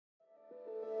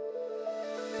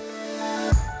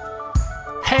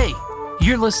Hey,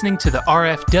 you're listening to the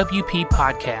RFWP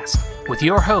podcast with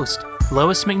your host,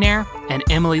 Lois McNair and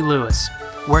Emily Lewis,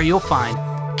 where you'll find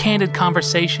candid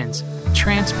conversations,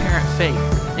 transparent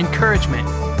faith, encouragement,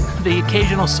 the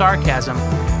occasional sarcasm,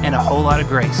 and a whole lot of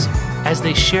grace as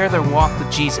they share their walk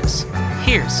with Jesus.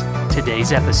 Here's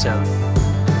today's episode.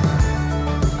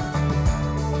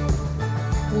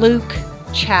 Luke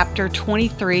chapter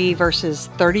 23, verses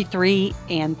 33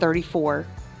 and 34.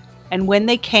 And when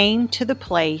they came to the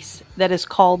place that is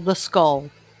called the Skull,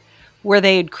 where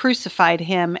they had crucified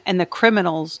him and the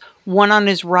criminals, one on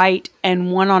his right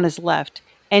and one on his left,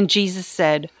 and Jesus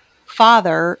said,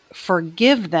 Father,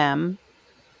 forgive them,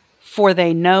 for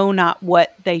they know not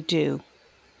what they do.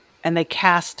 And they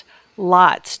cast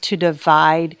lots to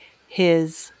divide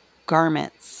his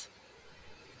garments.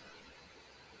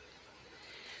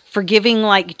 Forgiving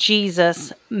like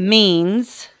Jesus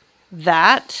means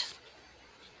that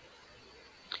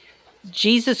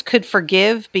Jesus could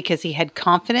forgive because he had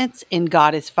confidence in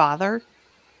God his Father.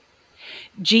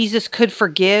 Jesus could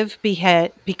forgive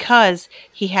because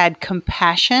he had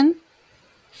compassion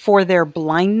for their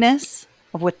blindness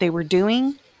of what they were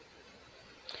doing.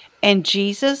 And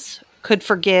Jesus could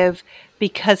forgive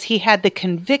because he had the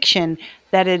conviction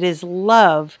that it is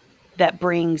love that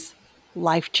brings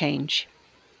life change.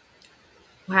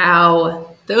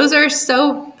 Wow, those are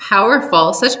so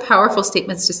powerful, such powerful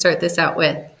statements to start this out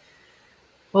with.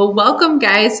 Well, welcome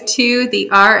guys to the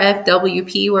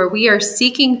RFWP, where we are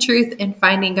seeking truth and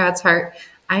finding God's heart.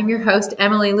 I'm your host,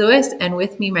 Emily Lewis, and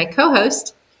with me, my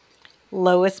co-host,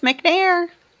 Lois McNair.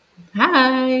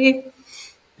 Hi.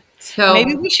 So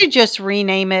maybe we should just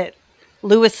rename it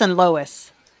Lewis and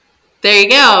Lois. There you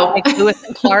go. Like Lewis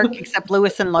and Clark, except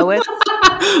Lewis and Lois.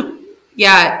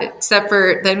 Yeah, except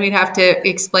for then we'd have to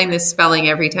explain the spelling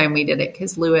every time we did it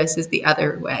because Lewis is the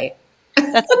other way.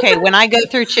 That's okay. When I go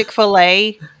through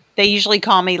Chick-fil-A, they usually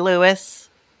call me Lewis.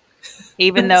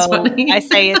 Even That's though funny. I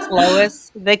say it's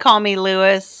Lois, they call me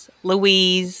Lewis,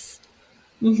 Louise,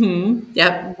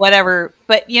 Yep. whatever.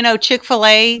 But, you know,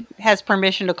 Chick-fil-A has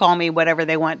permission to call me whatever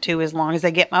they want to as long as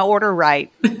they get my order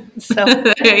right. So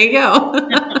There you go.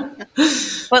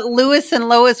 But Lewis and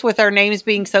Lois, with our names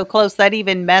being so close, that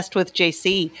even messed with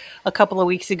JC a couple of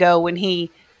weeks ago when he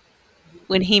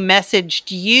messaged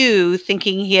you,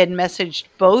 thinking he had messaged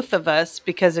both of us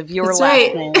because of your That's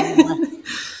last right. name.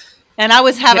 And I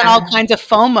was having all kinds of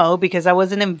FOMO because I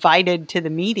wasn't invited to the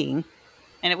meeting.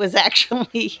 And it was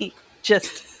actually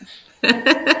just...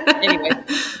 Anyway.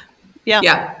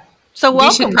 Yeah. So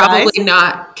welcome, we should probably guys.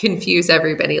 not confuse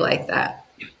everybody like that.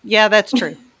 Yeah, that's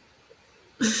true.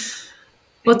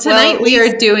 Well, tonight at we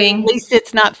least- are doing... At least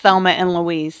it's not Thelma and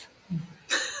Louise.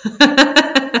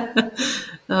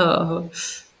 Oh.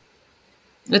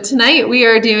 But tonight we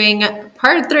are doing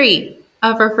part 3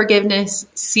 of our forgiveness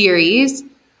series.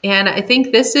 And I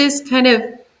think this is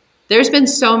there's been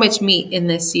so much meat in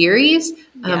this series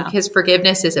because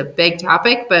forgiveness is a big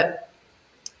topic. But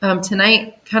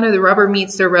tonight, kind of the rubber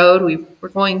meets the road. We're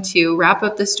going to wrap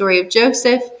up the story of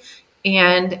Joseph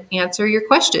and answer your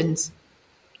questions.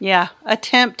 Yeah,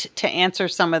 attempt to answer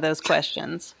some of those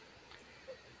questions.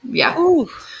 Yeah. Ooh.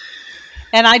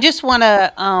 And I just want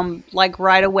to,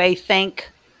 right away, thank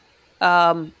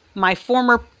my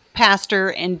former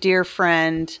pastor and dear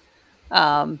friend,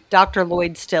 Dr.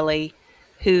 Lloyd Stilley,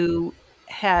 who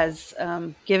has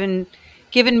given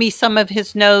me some of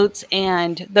his notes,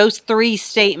 and those 3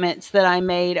 statements that I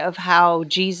made of how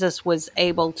Jesus was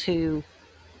able to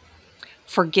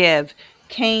forgive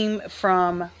came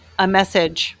from a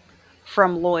message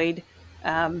from Lloyd.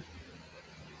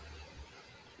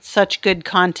 Such good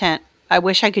content. I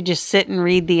wish I could just sit and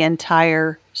read the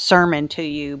entire sermon to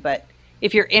you, but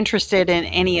if you're interested in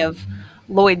any of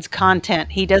Lloyd's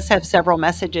content, he does have several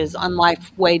messages on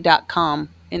lifeway.com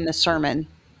in the sermon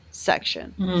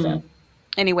section. So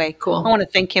anyway, Cool. I want to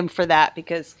thank him for that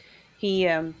because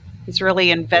he's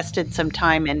really invested some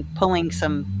time in pulling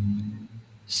some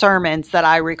sermons that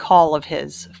I recall of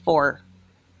his for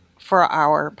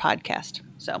our podcast.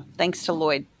 So thanks to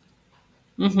Lloyd.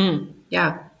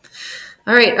 Yeah.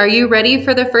 All right. Are you ready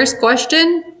for the first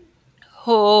question?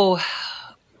 Oh,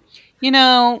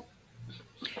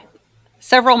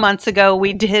 several months ago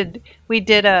we did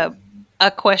a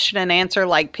question and answer,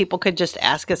 like people could just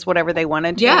ask us whatever they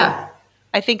wanted to. Yeah.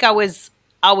 I think I was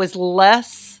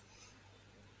less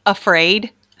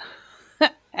afraid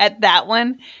at that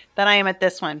one than I am at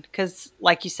this one because,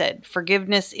 like you said,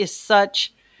 forgiveness is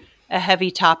such a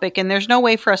heavy topic, and there's no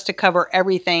way for us to cover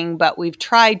everything, but we've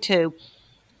tried to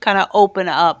kind of open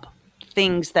up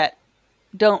things that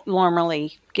don't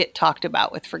normally get talked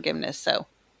about with forgiveness. So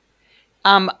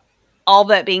all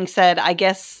that being said, I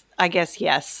guess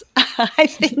yes. I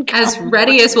think As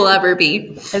ready as we'll ever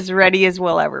be. as ready as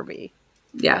we'll ever be.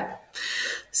 Yeah.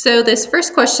 So this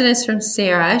first question is from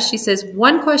Sarah. She says,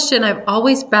 one question I've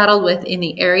always battled with in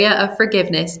the area of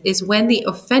forgiveness is when the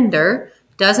offender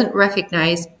doesn't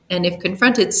recognize, and if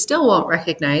confronted, still won't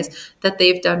recognize that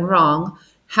they've done wrong.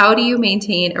 How do you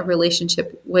maintain a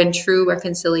relationship when true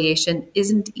reconciliation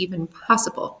isn't even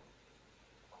possible?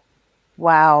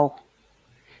 Wow.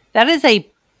 That is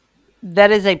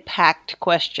a packed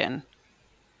question.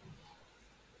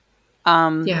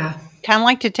 Yeah. Kind of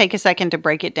like to take a second to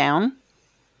break it down.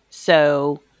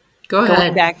 So Go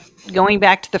ahead. going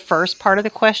back to the first part of the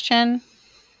question.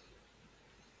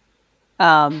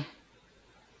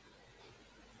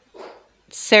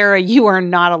 Sarah, you are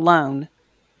not alone.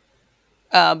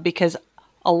 Because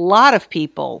a lot of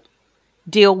people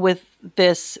deal with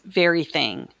this very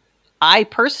thing. I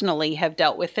personally have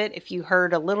dealt with it. If you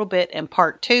heard a little bit in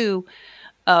part 2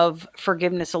 of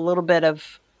forgiveness, a little bit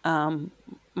of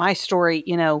my story,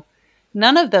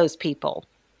 none of those people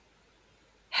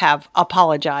have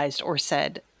apologized or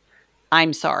said,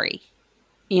 I'm sorry,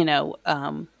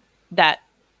 that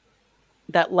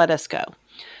let us go.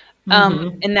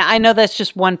 And I know that's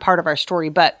just one part of our story,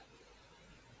 but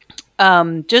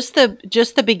just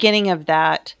the beginning of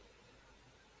that,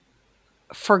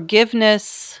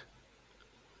 forgiveness,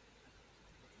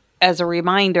 as a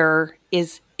reminder,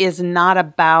 is not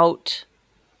about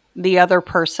the other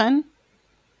person.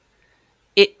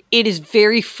 It is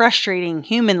very frustrating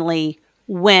humanly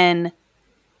when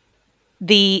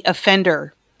the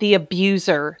offender, the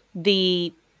abuser,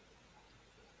 the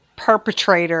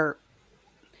perpetrator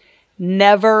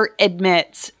never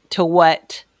admits to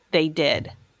what they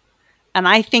did. And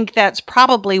I think that's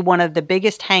probably one of the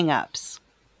biggest hang-ups.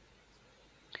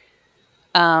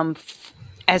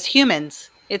 As humans,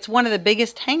 it's one of the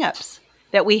biggest hang-ups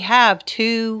that we have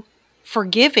to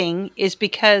forgiving, is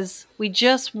because we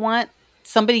just want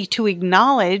somebody to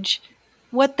acknowledge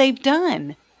what they've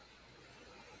done.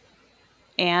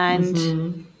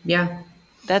 And Yeah.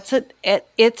 that's it.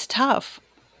 It's tough.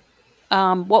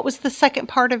 What was the second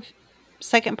part of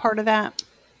that?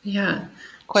 Yeah.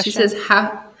 Question? She says,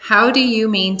 how do you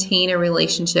maintain a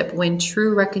relationship when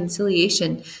true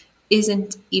reconciliation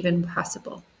isn't even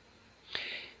possible?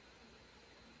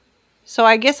 So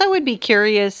I guess I would be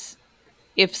curious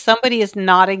if somebody is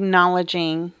not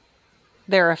acknowledging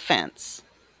their offense,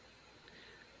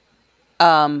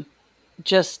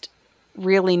 just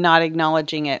really not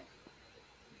acknowledging it.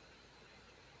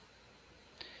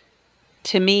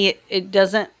 To me, it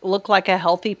doesn't look like a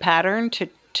healthy pattern to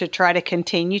try to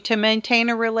continue to maintain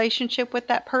a relationship with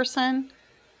that person,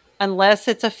 unless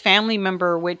it's a family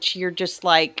member, which you're just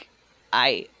like,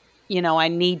 I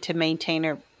need to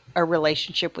maintain a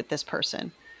relationship with this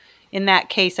person. In that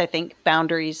case, I think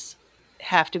boundaries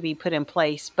have to be put in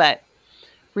place. But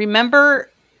remember,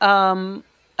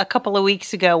 a couple of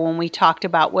weeks ago when we talked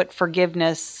about what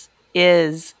forgiveness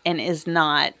is and is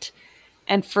not.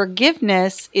 And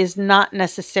forgiveness is not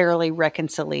necessarily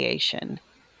reconciliation.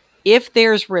 If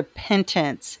there's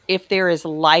repentance, if there is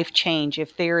life change,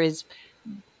 if the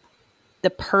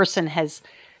person has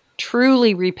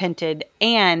truly repented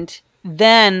and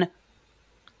then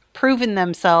proven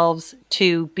themselves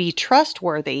to be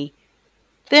trustworthy,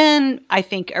 then I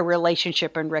think a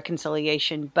relationship and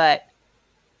reconciliation. But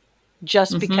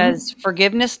just because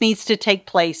forgiveness needs to take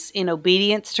place in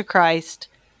obedience to Christ,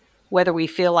 whether we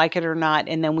feel like it or not,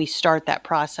 and then we start that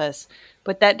process.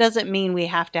 But that doesn't mean we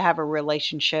have to have a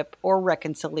relationship or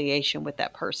reconciliation with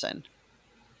that person.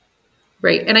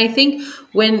 Right. And I think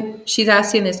when she's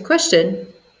asking this question,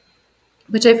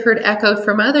 which I've heard echoed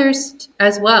from others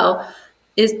as well,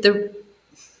 is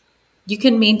you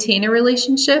can maintain a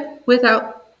relationship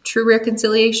without true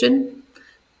reconciliation,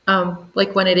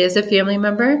 like when it is a family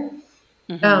member.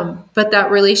 But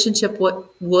that relationship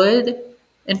would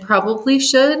and probably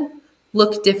should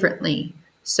look differently.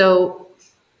 So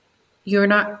you're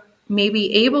not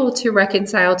maybe able to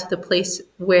reconcile to the place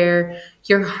where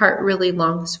your heart really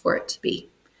longs for it to be.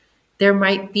 There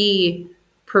might be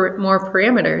more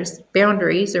parameters,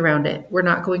 boundaries around it. We're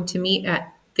not going to meet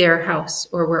at their house,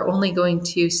 or we're only going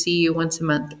to see you once a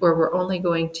month, or we're only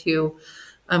going to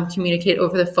communicate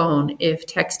over the phone if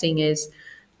texting is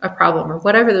a problem, or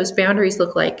whatever those boundaries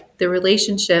look like. The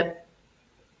relationship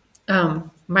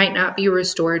might not be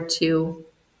restored to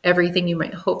everything you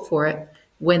might hope for it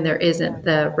when there isn't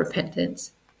the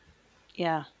repentance.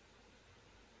 Yeah.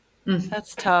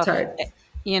 That's tough. It's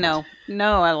hard.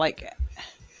 No, I like it.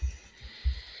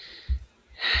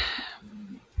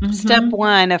 Step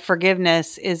one of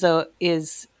forgiveness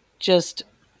is just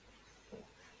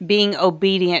being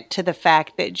obedient to the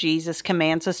fact that Jesus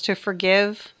commands us to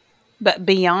forgive. But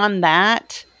beyond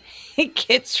that, it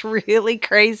gets really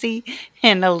crazy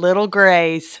and a little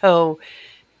gray. So,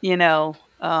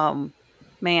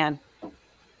 man,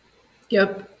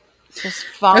 Yep. just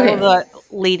follow Okay. the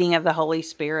leading of the Holy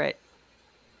Spirit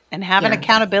and have an Yeah.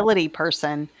 accountability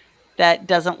person that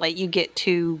doesn't let you get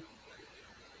too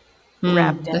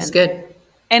wrapped in. That's good.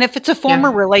 And if it's a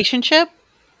former relationship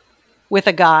with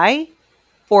a guy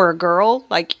or a girl,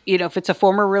 like, if it's a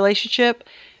former relationship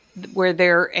where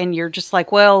you're just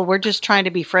like, well, we're just trying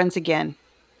to be friends again.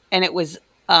 And it was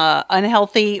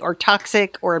unhealthy or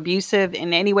toxic or abusive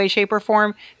in any way, shape, or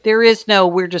form. There is no,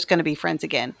 we're just going to be friends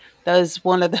again. That is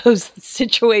one of those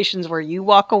situations where you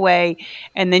walk away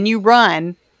and then you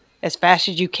run as fast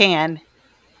as you can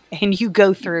and you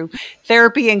go through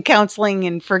therapy and counseling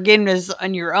and forgiveness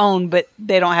on your own, but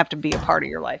they don't have to be a part of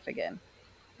your life again.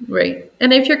 Right.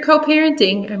 And if you're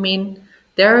co-parenting, I mean,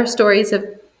 there are stories of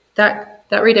that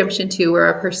redemption too, where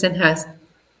a person has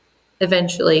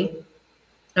eventually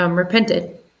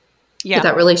repented. Yeah. But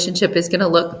that relationship is going to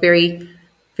look very,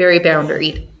 very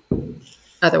boundaried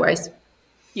otherwise.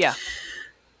 Yeah.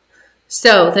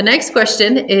 So the next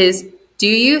question is, do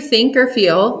you think or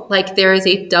feel like there is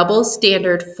a double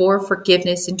standard for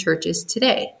forgiveness in churches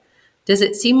today? Does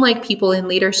it seem like people in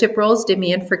leadership roles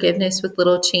demand forgiveness with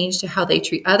little change to how they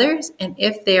treat others? And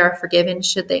if they are forgiven,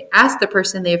 should they ask the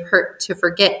person they've hurt to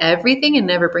forget everything and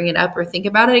never bring it up or think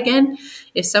about it again?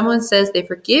 If someone says they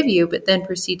forgive you, but then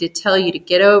proceed to tell you to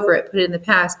get over it, put it in the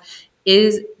past,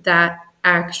 is that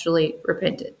actually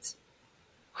repentance?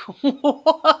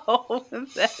 Whoa,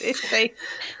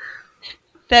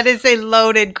 that is a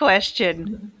loaded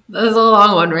question. That was a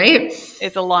long one, right?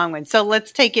 It's a long one. So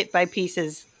let's take it by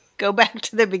pieces. Go back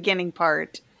to the beginning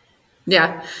part.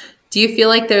 Yeah. Do you feel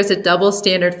like there's a double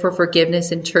standard for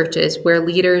forgiveness in churches where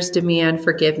leaders demand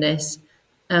forgiveness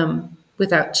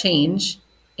without change,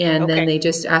 and then they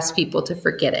just ask people to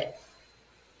forget it?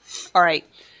 All right.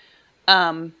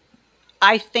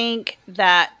 I think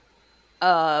that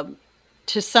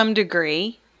to some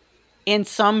degree, in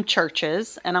some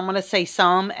churches, and I'm going to say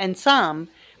some and some,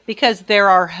 because there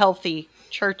are healthy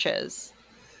churches.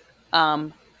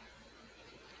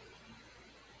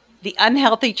 The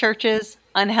unhealthy churches,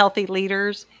 unhealthy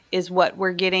leaders is what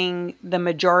we're getting the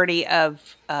majority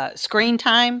of screen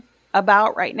time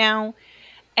about right now.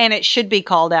 And it should be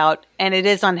called out, and it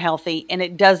is unhealthy, and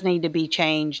it does need to be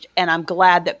changed. And I'm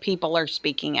glad that people are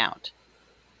speaking out.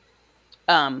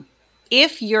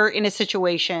 If you're in a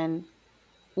situation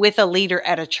with a leader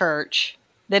at a church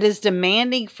that is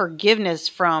demanding forgiveness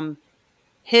from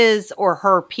his or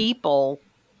her people,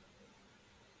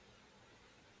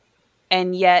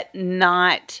 and yet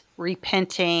not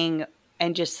repenting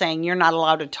and just saying you're not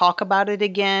allowed to talk about it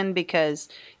again because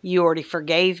you already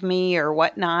forgave me or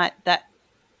whatnot, that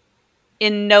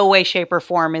in no way, shape, or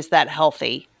form is that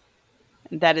healthy.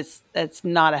 That's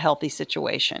not a healthy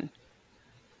situation.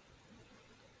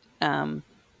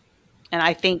 And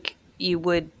I think you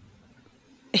would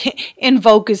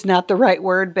invoke is not the right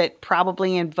word, but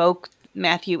probably invoke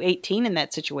Matthew 18 in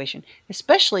that situation,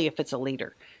 especially if it's a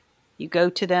leader. You go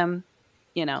to them,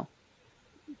 they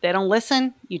don't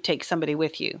listen, you take somebody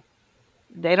with you.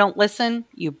 They don't listen,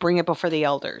 you bring it before the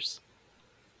elders.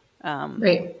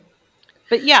 Right.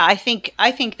 But yeah, I think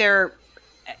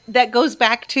that goes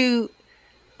back to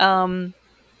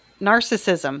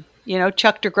narcissism.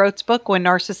 Chuck DeGroat's book, When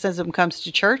Narcissism Comes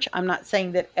to Church. I'm not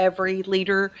saying that every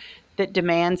leader that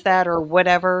demands that or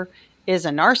whatever is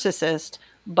a narcissist,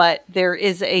 but there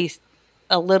is a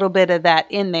little bit of that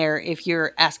in there if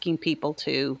you're asking people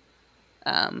to,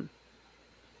 I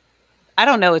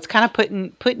don't know, it's kind of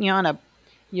putting you on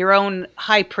your own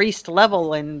high priest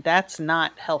level, and that's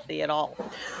not healthy at all.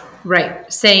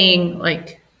 Right. Saying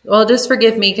like, well, just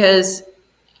forgive me because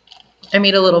I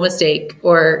made a little mistake,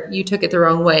 or you took it the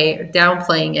wrong way, or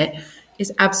downplaying it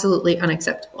is absolutely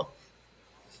unacceptable.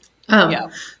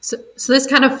 So this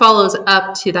kind of follows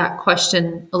up to that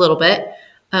question a little bit.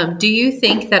 Do you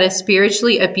think that a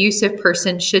spiritually abusive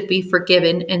person should be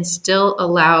forgiven and still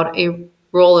allowed a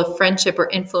role of friendship or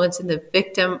influence in the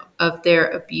victim of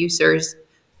their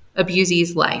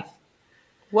abusee's life?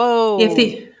 Whoa.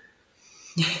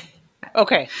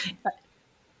 Okay.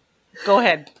 Go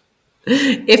ahead.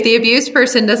 If the abused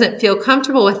person doesn't feel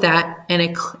comfortable with that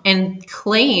and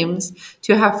claims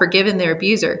to have forgiven their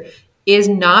abuser, is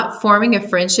not forming a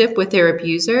friendship with their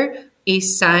abuser a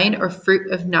sign or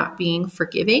fruit of not being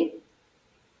forgiving?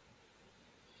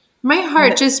 My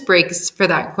heart just breaks for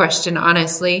that question,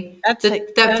 honestly.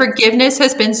 That forgiveness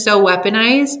has been so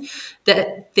weaponized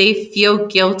that they feel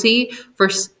guilty for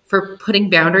for putting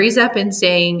boundaries up and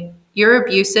saying, you're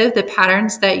abusive. The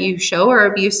patterns that you show are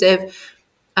abusive.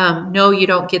 No, you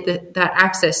don't get that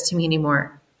access to me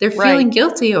anymore. They're feeling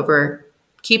guilty over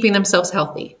keeping themselves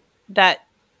healthy. That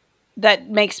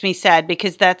makes me sad,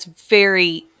 because that's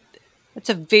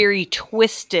a very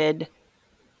twisted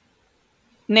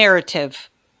narrative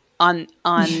on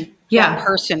that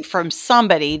person, from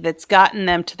somebody that's gotten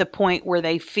them to the point where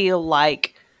they feel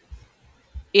like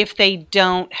if they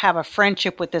don't have a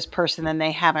friendship with this person, then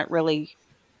they haven't really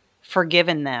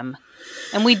forgiven them.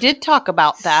 And we did talk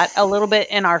about that a little bit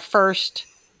in our first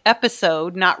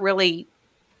episode, not really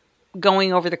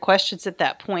going over the questions at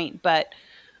that point, but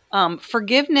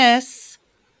forgiveness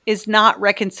is not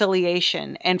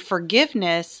reconciliation, and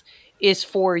forgiveness is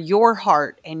for your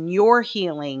heart and your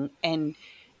healing and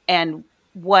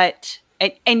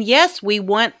yes, we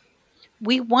want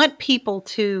people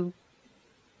to,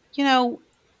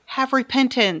 have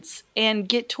repentance and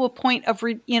get to a point of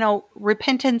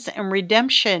repentance and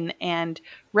redemption and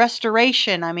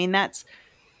restoration. I mean, that's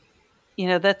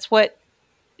what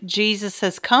Jesus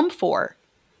has come for.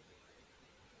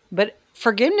 But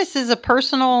forgiveness is a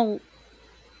personal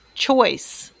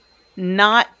choice,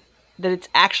 not that it's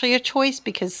actually a choice,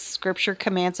 because Scripture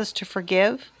commands us to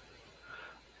forgive.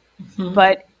 Mm-hmm.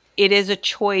 But it is a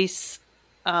choice.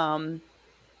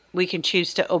 We can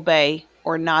choose to obey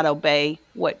or not obey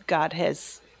what God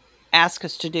has asked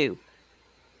us to do.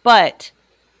 But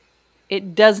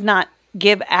it does not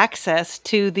give access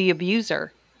to the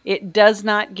abuser. It does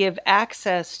not give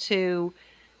access to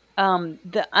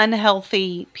the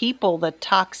unhealthy people, the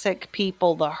toxic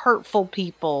people, the hurtful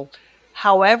people.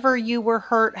 However you were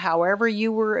hurt, however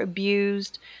you were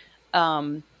abused.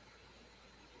 Now,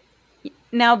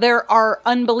 there are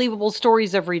unbelievable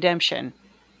stories of redemption.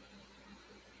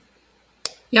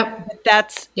 Yep.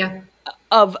 That's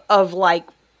of like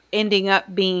ending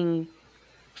up being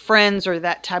friends or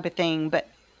that type of thing. But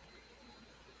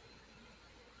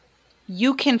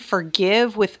you can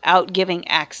forgive without giving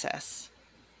access.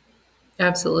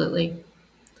 Absolutely.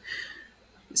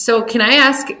 So can I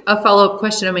ask a follow-up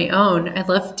question of my own? I'd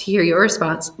love to hear your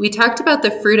response. We talked about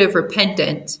the fruit of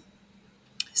repentance.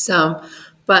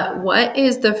 But what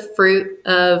is the fruit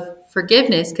of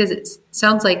forgiveness? Because it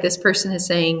sounds like this person is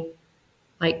saying,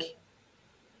 like,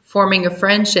 forming a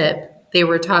friendship. They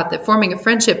were taught that forming a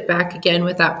friendship back again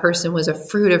with that person was a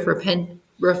fruit of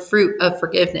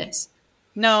forgiveness.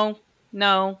 No.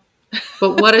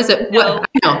 But what is it? No.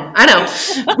 I know.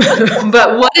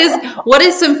 But what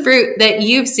is some fruit that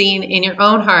you've seen in your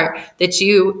own heart that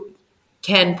you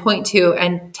can point to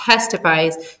and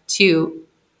testifies to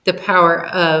the power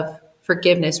of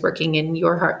forgiveness working in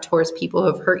your heart towards people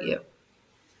who have hurt you?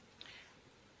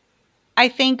 I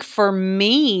think for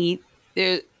me,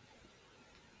 and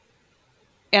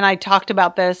I talked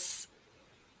about this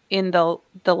in the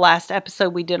last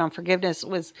episode we did on forgiveness,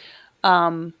 was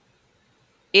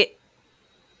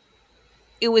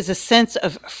it was a sense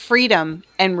of freedom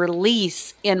and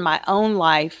release in my own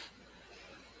life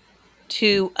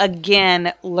to,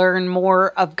 again, learn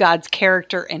more of God's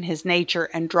character and His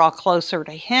nature and draw closer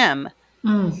to Him.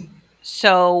 Mm.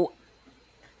 So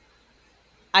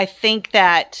I think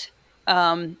that,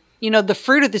 the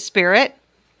fruit of the Spirit,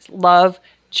 love,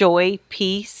 joy,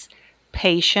 peace,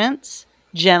 patience,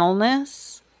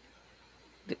 gentleness,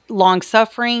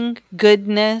 long-suffering,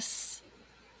 goodness,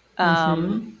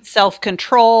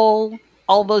 self-control,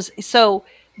 all those. So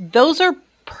those are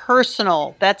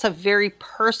personal. That's a very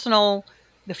personal,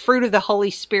 the fruit of the Holy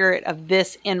Spirit of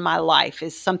this in my life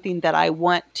is something that I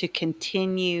want to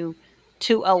continue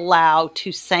to allow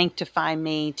to sanctify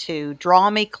me, to draw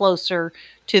me closer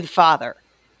to the Father.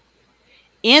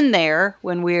 In there,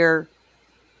 when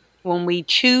we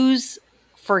choose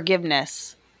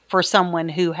forgiveness for someone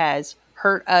who has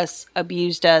hurt us,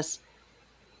 abused us,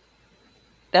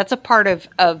 that's a part of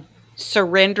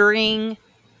surrendering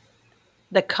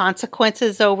the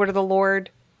consequences over to the Lord,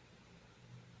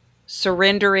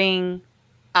 surrendering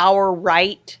our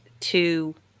right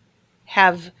to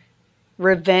have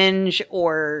revenge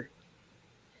but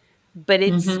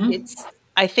it's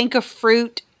I think a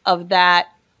fruit of that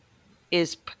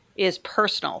is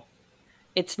personal.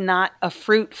 It's not a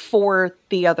fruit for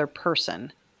the other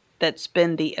person that's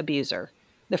been the abuser.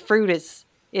 The fruit is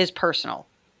personal.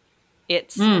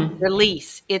 It's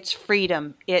release, it's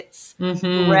freedom, it's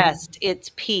rest, it's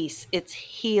peace, it's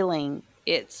healing,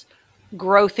 it's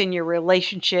growth in your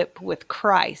relationship with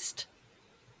Christ.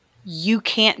 You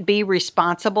can't be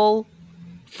responsible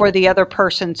for the other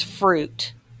person's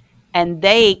fruit, and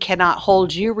they cannot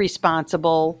hold you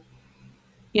responsible.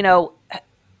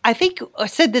 I think I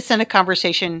said this in a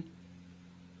conversation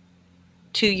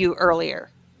to you earlier.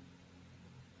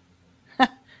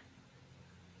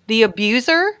 The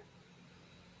abuser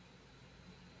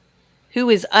who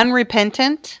is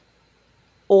unrepentant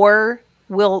or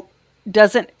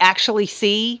doesn't actually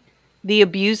see the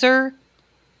abuser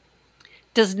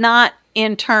does not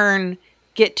in turn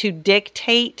get to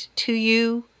dictate to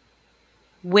you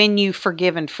when you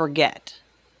forgive and forget.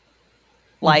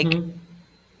 Like,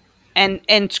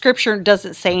 and scripture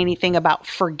doesn't say anything about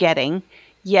forgetting.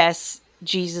 Yes,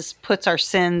 Jesus puts our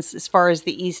sins as far as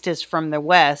the east is from the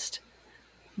west,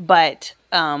 but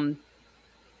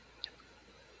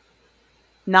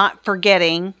not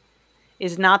forgetting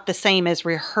is not the same as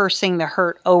rehearsing the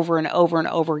hurt over and over and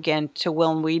over again to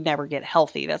will we never get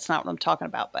healthy. That's not what I'm talking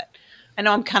about, but I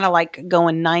know I'm kind of like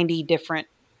going 90 different,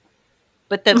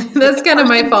 but that's kind of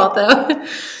my fault though.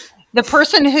 The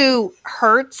person who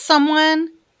hurts someone,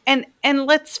 and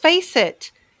let's face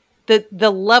it,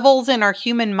 the levels in our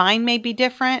human mind may be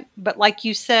different, but like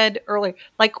you said earlier,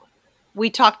 like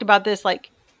we talked about this, like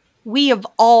we have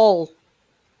all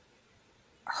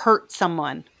hurt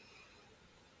someone.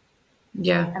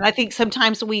 Yeah. And I think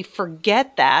sometimes we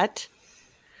forget that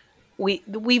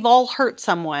we've all hurt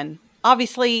someone.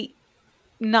 Obviously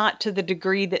not to the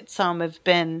degree that some have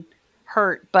been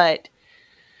hurt, but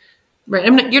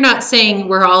right. You're not saying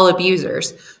we're all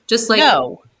abusers. Just like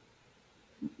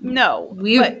no,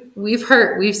 we've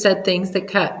hurt, we've said things that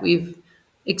cut, we've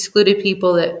excluded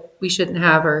people that we shouldn't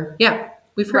have, or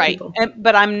we've hurt people.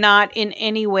 But I'm not in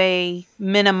any way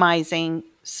minimizing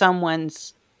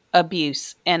someone's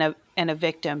abuse and a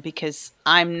victim, because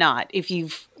I'm not. If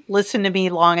you've listened to me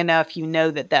long enough, you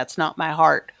know that that's not my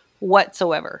heart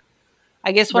whatsoever.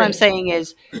 I guess what I'm saying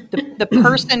is the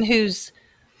person who's,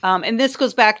 and this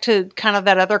goes back to kind of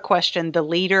that other question, the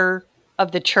leader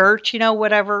of the church,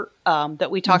 whatever,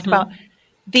 that we talked about.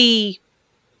 The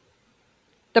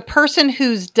person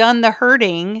who's done the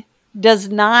hurting does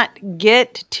not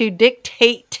get to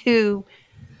dictate to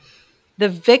the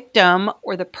victim,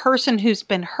 or the person who's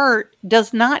been hurt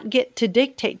does not get to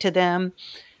dictate to them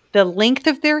the length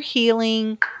of their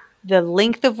healing, the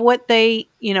length of what they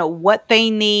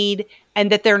need,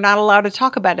 and that they're not allowed to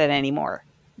talk about it anymore.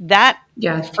 That,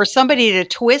 for somebody to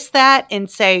twist that and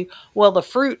say, well, the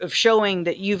fruit of showing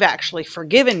that you've actually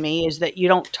forgiven me is that you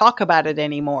don't talk about it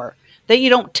anymore, that you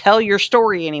don't tell your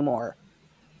story anymore,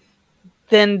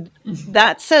 then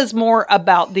that says more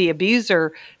about the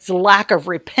abuser's lack of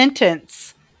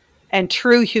repentance and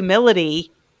true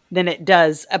humility than it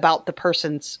does about the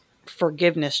person's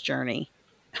forgiveness journey.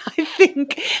 I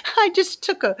think I just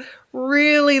took a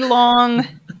really long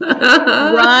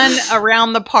run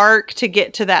around the park to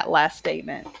get to that last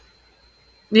statement.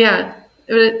 Yeah.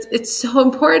 It's so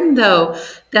important though,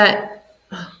 that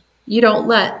you don't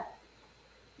let,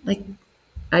 like,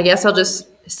 I guess I'll just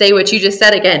say what you just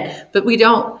said again, but we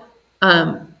don't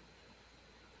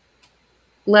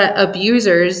let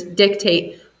abusers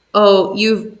dictate, oh,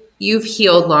 you've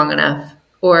healed long enough,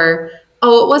 or,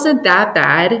 oh, it wasn't that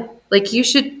bad. Like you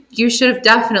should have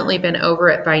definitely been over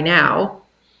it by now.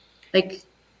 Like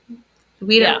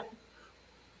I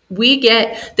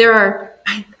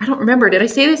don't remember. Did I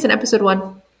say this in episode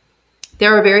 1?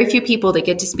 There are very few people that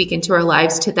get to speak into our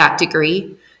lives to that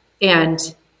degree. And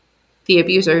the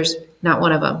abuser's not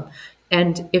one of them.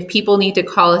 And if people need to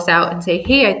call us out and say,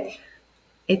 hey,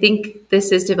 I think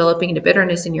this is developing into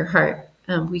bitterness in your heart,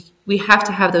 we have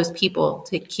to have those people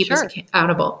to keep us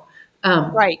accountable.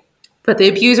 Right. But the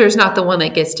abuser is not the one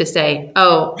that gets to say,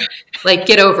 oh, like,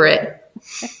 get over it.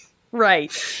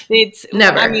 Right. It's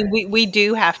never. I mean, we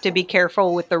do have to be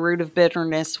careful with the root of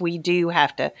bitterness. We do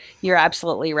have to, you're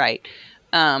absolutely right.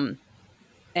 And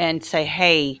say,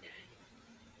 hey,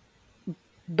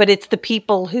 but it's the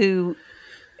people who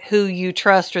you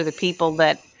trust, or the people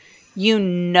that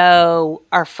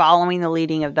are following the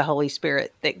leading of the Holy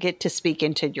Spirit, that get to speak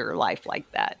into your life like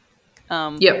that.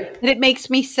 And it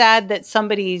makes me sad that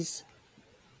somebody's,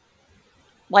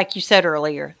 like you said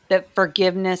earlier, that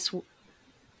forgiveness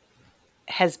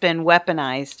has been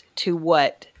weaponized to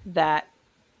what that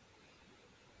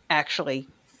actually,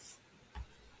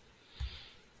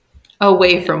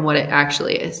 away from what it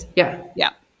actually is. Yeah.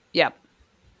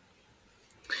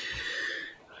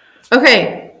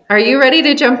 Okay. Are you ready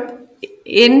to jump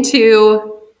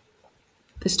into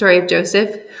the story of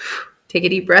Joseph? Take a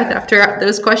deep breath after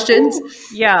those questions.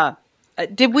 Yeah.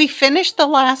 Did we finish the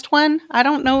last one? I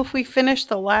don't know if we finished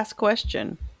the last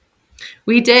question.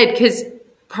 We did, because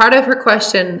part of her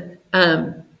question,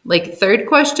 like third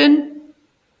question,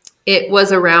 it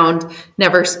was around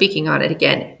never speaking on it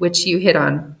again, which you hit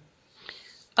on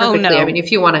perfectly. Oh, no. I mean,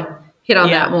 if you want to hit on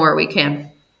that more, we can.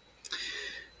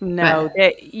 No,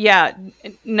 But yeah,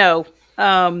 no.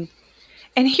 And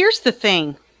here's the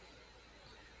thing.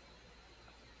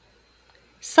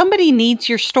 Somebody needs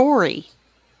your story.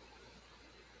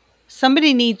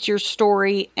 Somebody needs your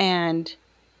story and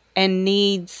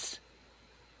needs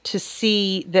to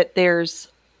see that there's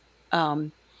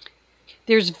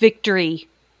victory.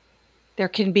 There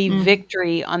can be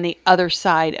victory on the other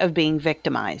side of being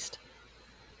victimized.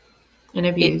 and It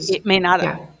abused. it may not,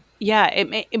 Yeah. yeah,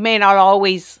 it may not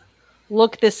always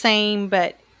look the same,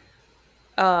 but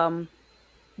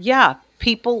yeah,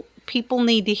 people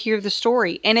need to hear the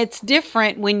story, and it's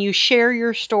different when you share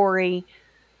your story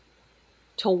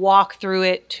to walk through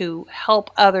it to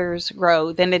help others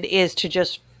grow than it is to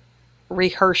just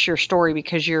rehearse your story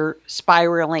because you're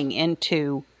spiraling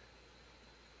into,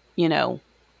 you know,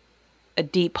 a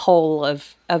deep hole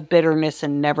of bitterness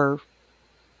and never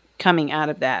coming out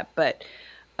of that. But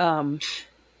And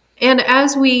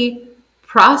as we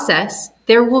process,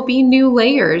 there will be new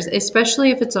layers,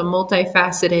 especially if it's a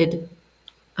multifaceted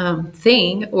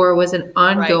thing or was an right,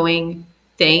 ongoing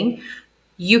thing.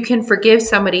 You can forgive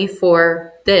somebody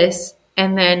for this,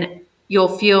 and then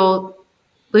you'll feel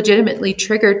legitimately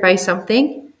triggered by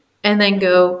something, and then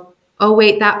go, oh,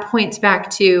 wait, that points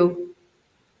back to,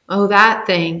 oh, that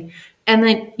thing. And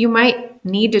then you might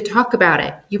need to talk about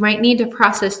it. You might need to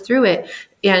process through it.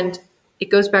 And it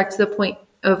goes back to the point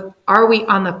of, are we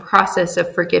on the process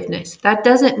of forgiveness? That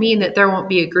doesn't mean that there won't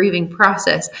be a grieving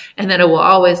process and that it will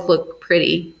always look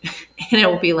pretty. And it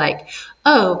will be like,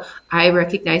 oh, I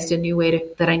recognized a new way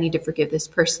that I need to forgive this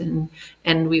person.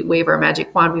 And we wave our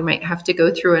magic wand. We might have to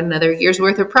go through another year's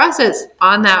worth of process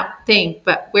on that thing.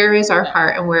 But where is our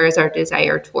heart and where is our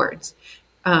desire towards?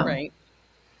 right.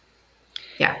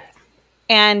 Yeah.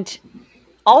 And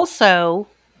also,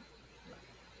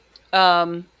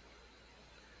 kind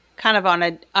of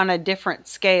on a different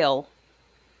scale,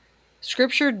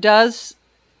 Scripture does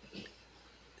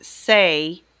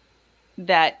say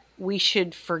that we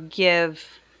should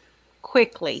forgive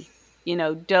quickly. You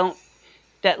know, don't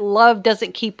that love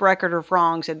doesn't keep record of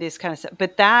wrongs and this kind of stuff.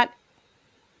 But that,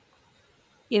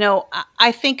 you know,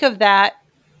 I think of that.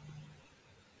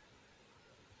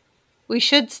 We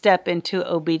should step into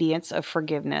obedience of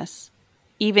forgiveness,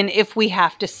 even if we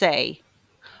have to say,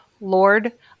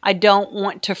 Lord, I don't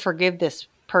want to forgive this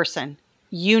person.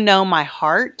 You know my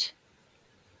heart,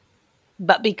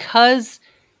 but because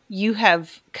you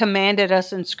have commanded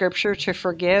us in Scripture to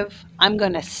forgive, I'm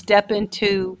going to step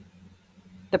into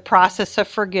the process of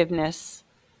forgiveness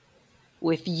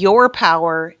with your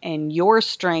power and your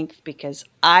strength, because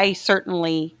I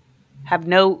certainly have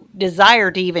no desire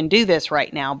to even do this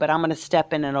right now, but I'm going to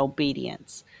step in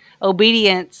obedience.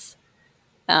 Obedience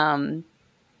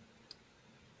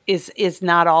is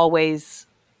not always,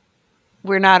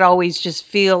 we're not always just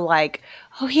feel like,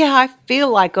 oh yeah, I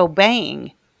feel like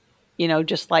obeying, you know,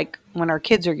 just like when our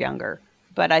kids are younger.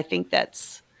 But I think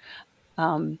that's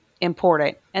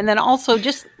important. And then also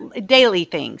just daily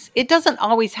things. It doesn't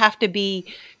always have to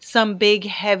be some big,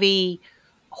 heavy,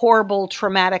 horrible,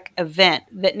 traumatic event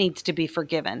that needs to be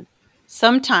forgiven.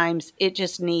 Sometimes it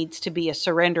just needs to be a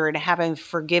surrender and having a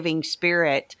forgiving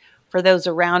spirit for those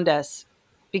around us,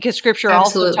 because Scripture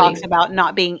also talks Absolutely. about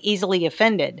not being easily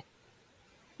offended.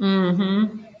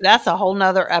 Mm-hmm. That's a whole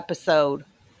nother episode.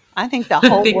 I think the I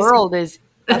whole think so. world is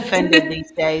offended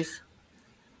these days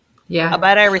Yeah.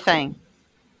 about everything.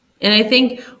 And I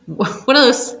think one of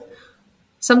those,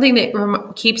 something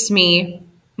that keeps me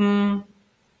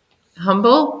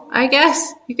humble, I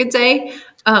guess you could say.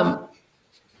 Not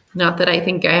that I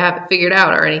think I have it figured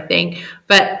out or anything,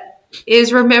 but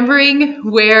is remembering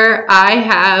where I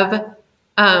have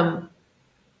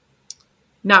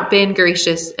not been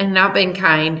gracious and not been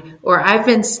kind, or I've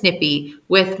been snippy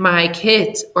with my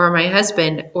kids or my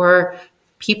husband or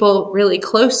people really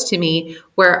close to me,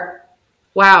 where,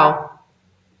 wow,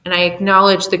 and I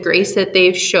acknowledge the grace that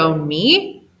they've shown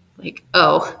me, like,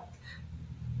 oh,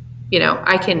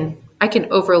 I can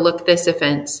overlook this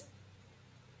offense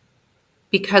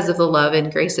because of the love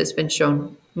and grace that's been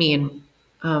shown me, and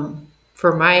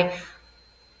for my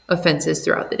offenses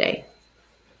throughout the day.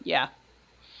 Yeah.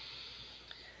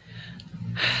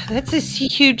 That's a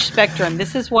huge spectrum.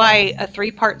 This is why a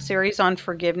 3-part series on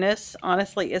forgiveness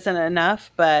honestly isn't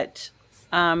enough, but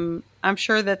I'm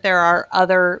sure that there are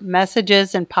other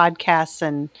messages and podcasts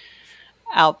and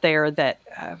out there that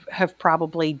have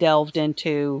probably delved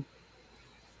into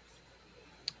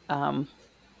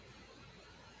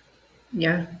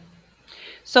Yeah.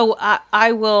 so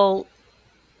I want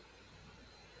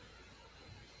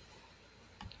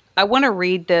to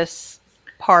read this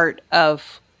part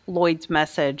of Lloyd's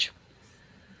message,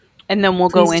 and then we'll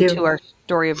go Please into do. our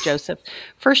story of Joseph.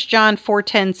 1 John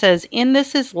 4:10 says, "In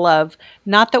this is love,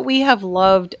 not that we have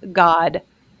loved God,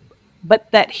 but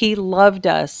that he loved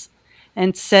us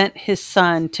and sent his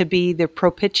son to be the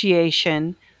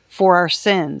propitiation for our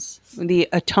sins, the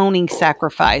atoning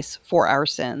sacrifice for our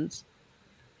sins."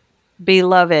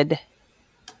 Beloved,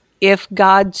 if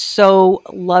God so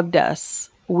loved us,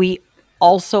 we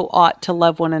also ought to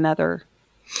love one another.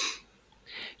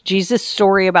 Jesus'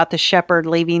 story about the shepherd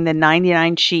leaving the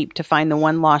 99 sheep to find the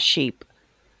one lost sheep,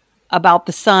 about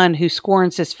the son who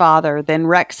scorns his father, then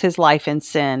wrecks his life in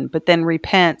sin, but then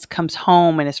repents, comes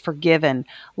home, and is forgiven,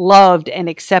 loved, and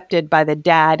accepted by the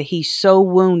dad he so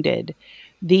wounded.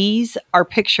 These are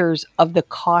pictures of the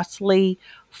costly,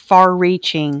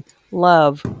 far-reaching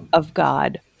love of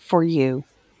God for you.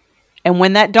 And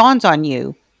when that dawns on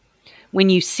you, when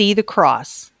you see the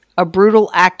cross, a brutal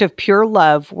act of pure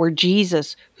love where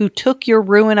Jesus, who took your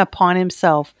ruin upon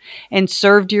himself and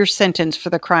served your sentence for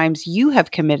the crimes you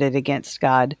have committed against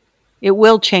God, it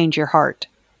will change your heart.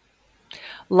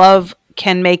 Love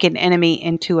can make an enemy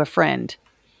into a friend,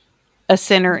 a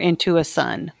sinner into a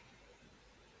son.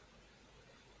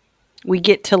 We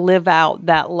get to live out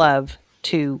that love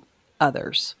to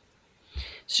others.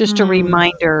 It's just a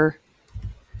reminder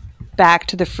back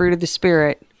to the fruit of the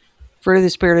Spirit. Fruit of the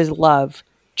Spirit is love,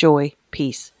 joy,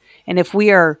 peace. And if we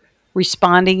are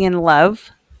responding in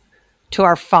love to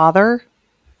our Father,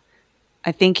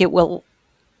 I think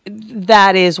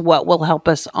that is what will help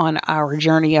us on our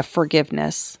journey of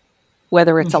forgiveness,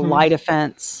 whether it's a light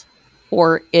offense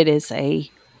or it is a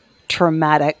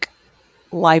traumatic,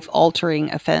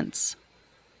 life-altering offense.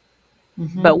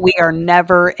 But we are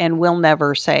never and will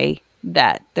never say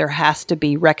that there has to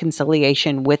be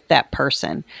reconciliation with that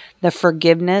person. The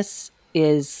forgiveness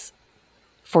is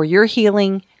for your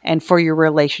healing and for your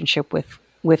relationship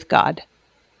with God.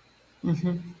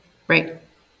 Right.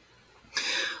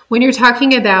 When you're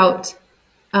talking about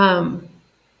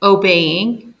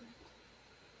obeying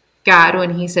God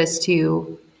when he says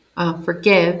to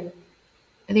forgive,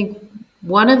 I think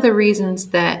one of the reasons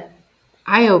that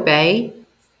I obey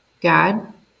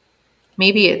God,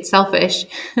 maybe it's selfish,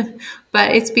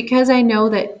 but it's because I know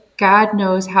that God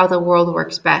knows how the world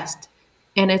works best.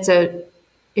 And it's a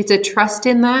trust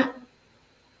in that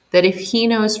if he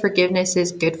knows forgiveness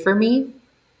is good for me,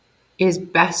 is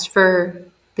best for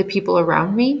the people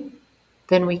around me,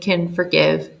 then we can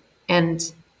forgive.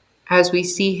 And as we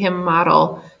see him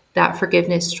model that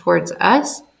forgiveness towards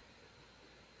us,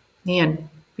 man,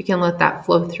 we can let that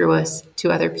flow through us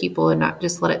to other people and not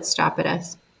just let it stop at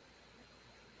us.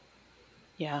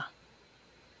 Yeah,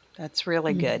 that's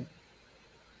really good.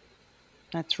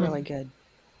 That's really good.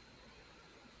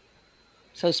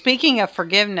 So speaking of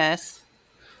forgiveness,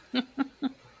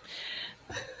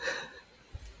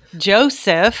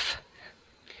 Joseph,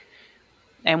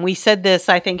 and we said this,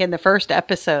 I think, in the first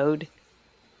episode,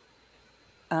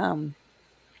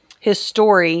 his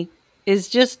story is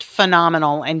just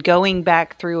phenomenal. And going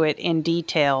back through it in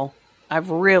detail,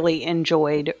 I've really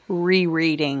enjoyed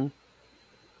rereading.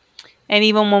 And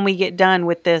even when we get done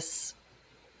with this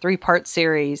 3-part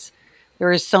series,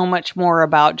 there is so much more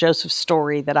about Joseph's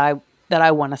story that I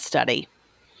want to study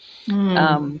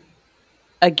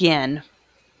again.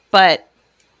 But,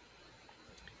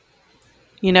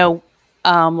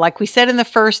 like we said in the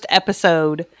first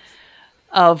episode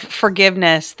of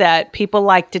forgiveness, that people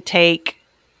like to take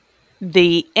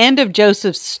the end of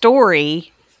Joseph's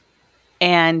story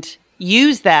and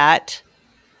use that.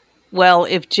 Well,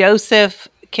 if Joseph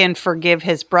can forgive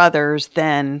his brothers,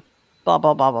 then blah,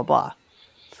 blah, blah, blah, blah.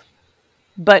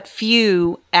 But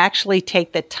few actually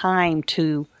take the time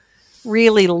to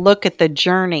really look at the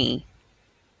journey.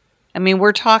 I mean,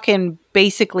 we're talking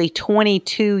basically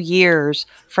 22 years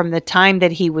from the time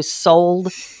that he was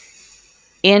sold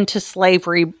into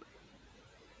slavery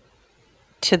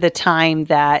to the time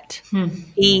that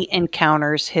he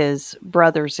encounters his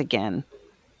brothers again.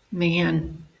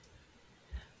 Man.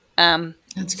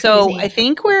 That's crazy. So I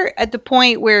think we're at the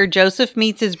point where Joseph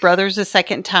meets his brothers a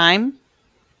second time.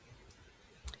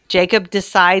 Jacob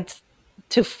decides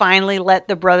to finally let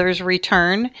the brothers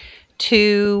return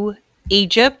to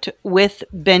Egypt with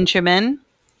Benjamin.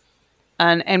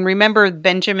 And remember,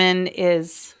 Benjamin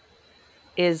is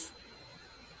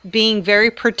being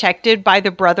very protected by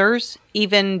the brothers.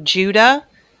 Even Judah,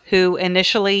 who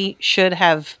initially should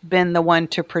have been the one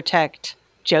to protect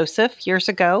Joseph years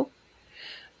ago.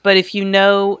 But if you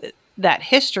know that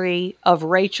history of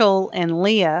Rachel and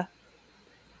Leah,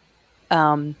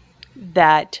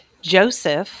 that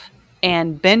Joseph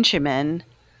and Benjamin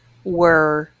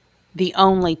were the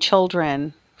only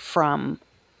children from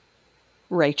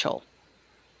Rachel.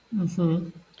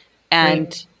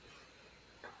 And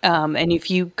and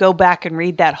if you go back and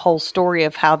read that whole story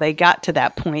of how they got to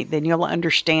that point, then you'll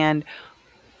understand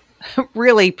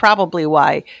really probably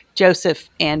why Joseph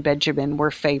and Benjamin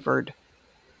were favored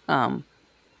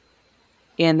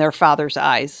in their father's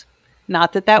eyes.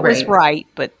 Not that that was right,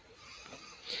 but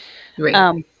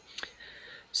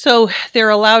so they're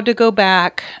allowed to go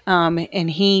back, and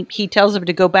he tells them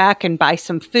to go back and buy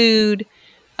some food.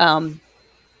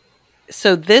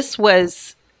 So this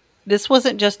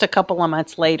wasn't just a couple of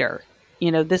months later.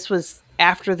 This was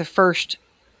after the first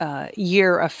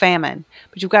year of famine.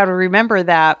 But you've got to remember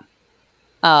that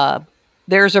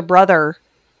there's a brother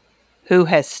who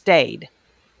has stayed.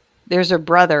 There's a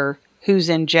brother who's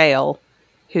in jail,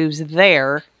 who's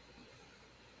there.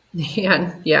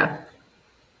 Yeah.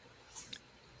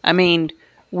 I mean,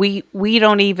 we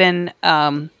don't even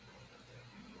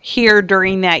hear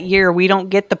during that year, we don't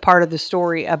get the part of the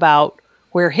story about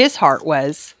where his heart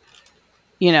was,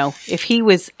 if he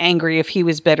was angry, if he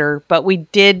was bitter. But we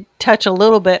did touch a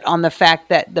little bit on the fact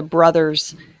that the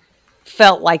brothers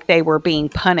felt like they were being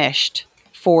punished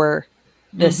for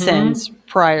the sins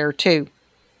prior to.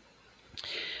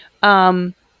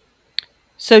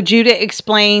 So Judah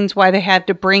explains why they had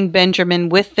to bring Benjamin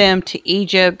with them to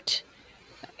Egypt.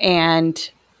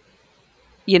 And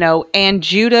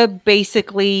Judah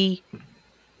basically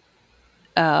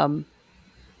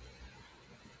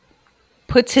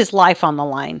puts his life on the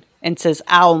line and says,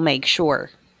 I'll make sure.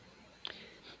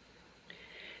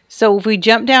 So if we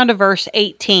jump down to verse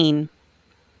 18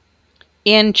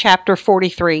 in chapter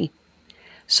 43.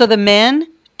 So the men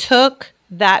took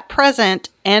that present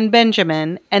and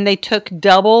Benjamin, and they took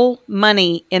double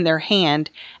money in their hand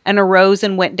and arose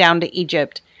and went down to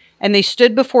Egypt. And they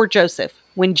stood before Joseph.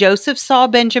 When Joseph saw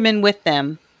Benjamin with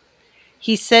them,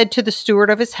 he said to the steward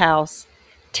of his house,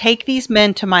 take these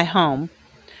men to my home,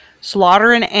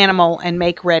 slaughter an animal and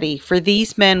make ready, for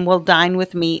these men will dine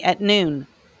with me at noon.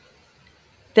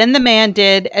 Then the man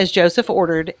did as Joseph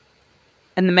ordered,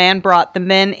 and the man brought the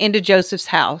men into Joseph's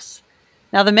house.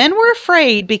 Now the men were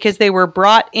afraid because they were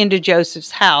brought into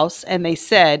Joseph's house, and they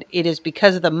said, it is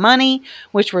because of the money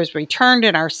which was returned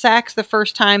in our sacks the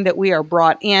first time that we are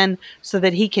brought in, so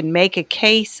that he can make a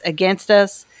case against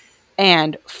us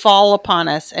and fall upon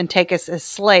us and take us as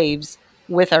slaves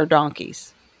with our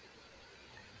donkeys.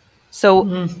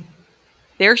 So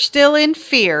they're still in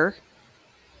fear.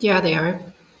 Yeah, they are.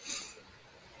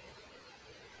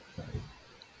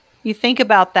 You think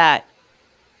about that.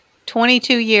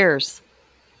 22 years.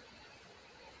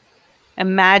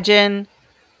 Imagine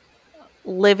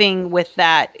living with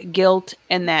that guilt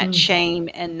and that shame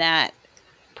and that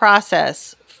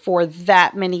process for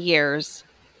that many years,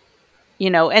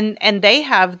 and they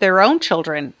have their own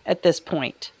children at this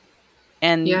point.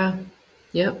 And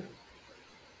Yep.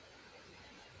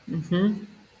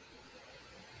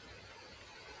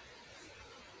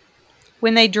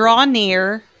 When they draw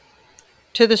near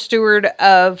to the steward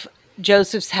of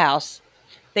Joseph's house,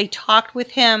 they talked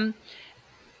with him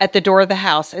at the door of the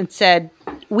house and said,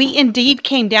 we indeed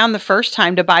came down the first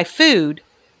time to buy food,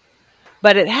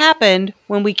 but it happened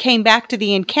when we came back to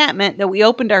the encampment that we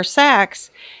opened our sacks,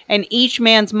 and each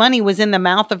man's money was in the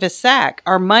mouth of his sack,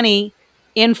 our money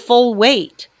in full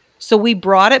weight. So we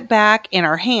brought it back in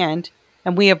our hand,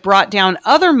 and we have brought down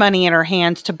other money in our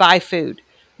hands to buy food.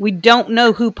 We don't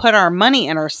know who put our money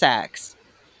in our sacks.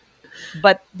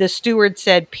 But the steward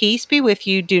said, peace be with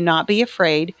you. Do not be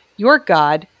afraid. Your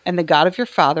God and the God of your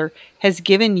father has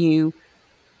given you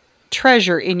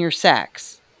treasure in your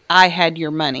sacks. I had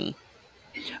your money.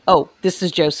 Oh, this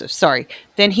is Joseph. Sorry.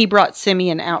 Then he brought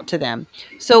Simeon out to them.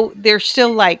 So they're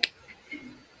still like,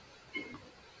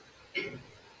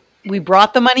 we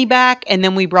brought the money back, and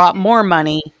then we brought more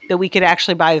money that we could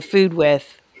actually buy food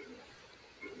with.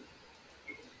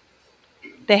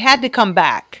 They had to come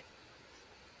back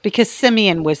because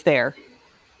Simeon was there.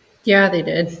 Yeah, they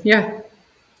did. Yeah.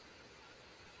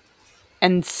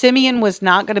 And Simeon was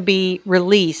not going to be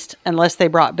released unless they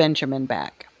brought Benjamin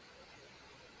back.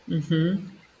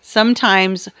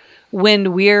 Sometimes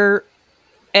when we're,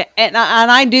 and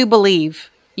I do believe,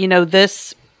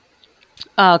 this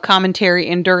commentary,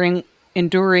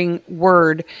 enduring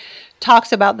word,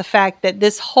 talks about the fact that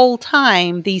this whole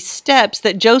time, these steps,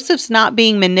 that Joseph's not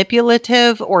being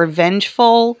manipulative or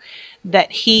vengeful,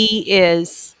 that he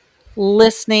is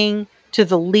listening to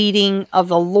the leading of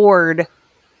the Lord,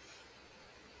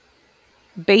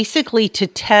 basically to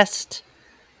test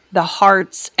the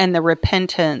hearts and the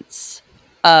repentance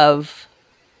of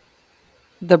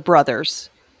the brothers,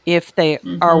 if they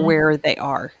are where they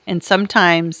are. And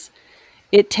sometimes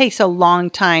it takes a long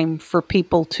time for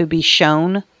people to be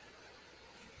shown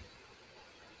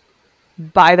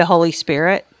by the Holy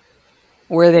Spirit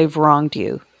where they've wronged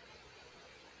you,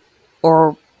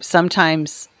 or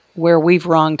sometimes where we've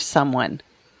wronged someone.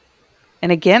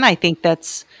 And again, I think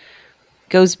that's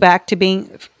goes back to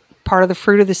being part of the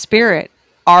fruit of the Spirit.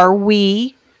 Are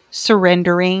we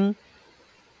surrendering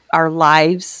our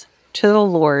lives to the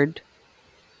Lord?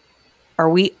 Are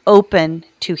we open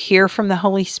to hear from the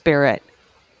Holy Spirit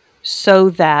so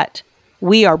that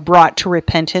we are brought to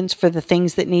repentance for the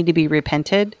things that need to be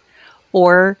repented,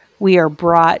 or we are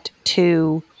brought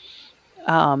to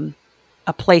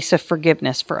a place of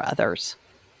forgiveness for others?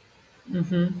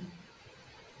 Mm-hmm.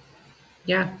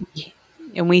 Yeah.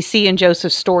 And we see in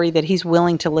Joseph's story that he's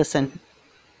willing to listen.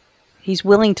 He's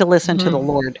willing to listen to the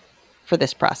Lord for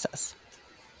this process.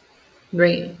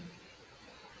 Right.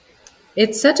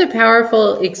 It's such a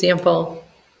powerful example.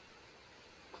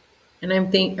 And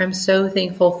I'm so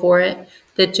thankful for it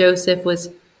that Joseph was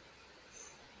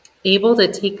able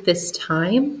to take this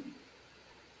time,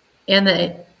 and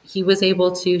that he was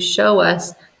able to show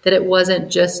us that it wasn't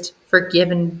just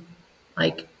forgiven,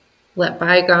 like let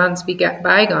bygones be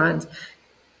bygones.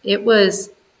 It was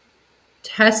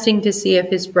testing to see if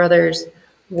his brothers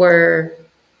were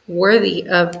worthy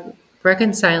of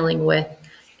reconciling with.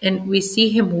 And we see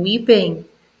him weeping,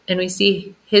 and we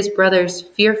see his brothers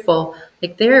fearful.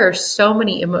 Like, there are so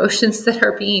many emotions that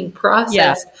are being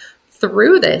processed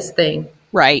through this thing.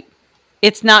 Right.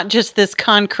 It's not just this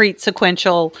concrete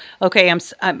sequential, okay,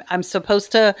 I'm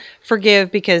supposed to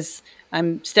forgive because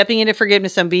I'm stepping into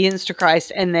forgiveness, obedience to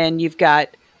Christ, and then you've got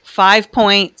 5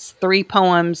 points, 3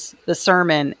 poems, the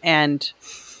sermon, and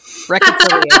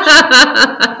reconciliation.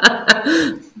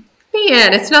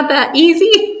 Man, it's not that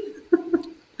easy.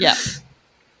 Yeah.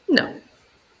 No.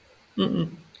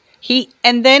 Mm-mm.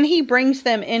 And then he brings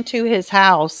them into his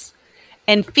house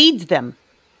and feeds them.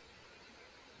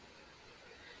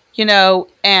 You know,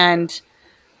 and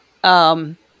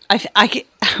I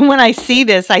when I see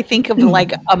this, I think of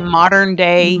like a modern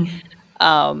day,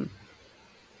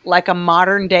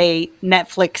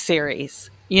 Netflix series.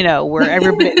 You know, where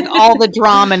everybody, all the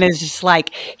drama is just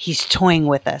like, he's toying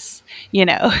with us. You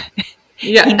know,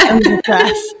 Yeah. he knows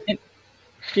us.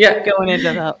 Yeah. Going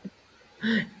into that.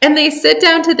 And they sit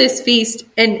down to this feast,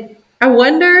 and I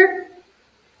wonder,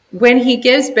 when he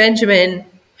gives Benjamin,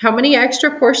 how many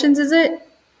extra portions is it?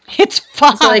 It's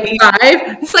 5. It's like 5?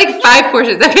 It's like 5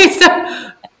 portions. Okay, so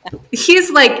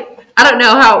he's like, I don't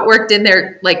know how it worked in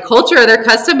their like culture or their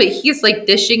custom, but he's like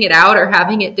dishing it out or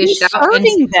having it dished He's out.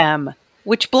 Serving them,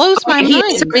 which blows my mind.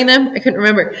 He's serving them? I couldn't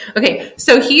remember. Okay,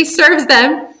 so he serves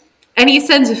them, and he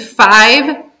sends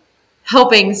 5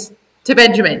 helpings to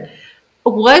Benjamin.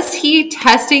 Was he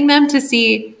testing them to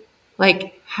see,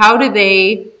 like, how do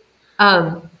they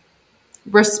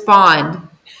respond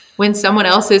when someone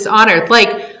else is honored?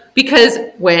 Like, because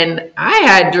when I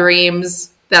had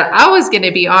dreams that I was going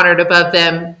to be honored above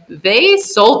them, they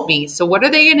sold me. So what are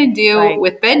they going to do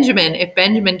with Benjamin if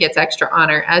Benjamin gets extra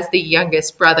honor as the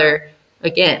youngest brother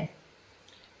again?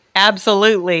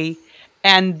 Absolutely.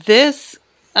 And this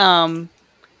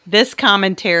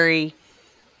commentary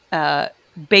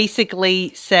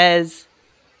basically says,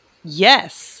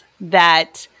 yes,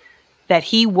 that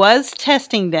he was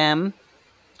testing them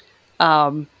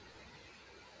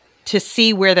to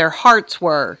see where their hearts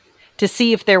were, to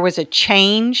see if there was a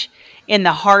change in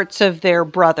the hearts of their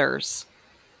brothers.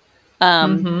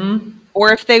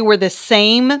 Or if they were the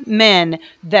same men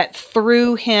that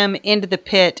threw him into the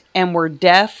pit and were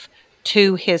deaf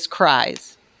to his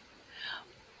cries.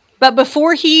 But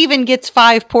before he even gets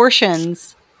 5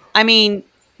 portions, I mean,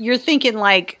 you're thinking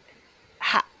like,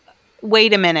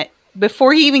 wait a minute.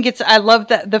 Before he even gets, I love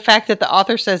the fact that the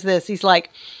author says this. He's like,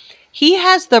 he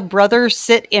has the brothers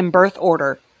sit in birth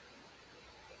order.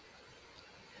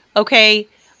 Okay,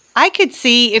 I could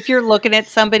see if you're looking at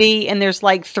somebody and there's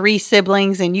like 3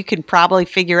 siblings and you can probably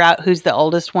figure out who's the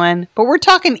oldest one. But we're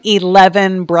talking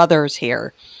 11 brothers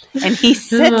here. And he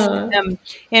sits them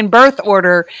in birth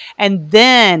order, and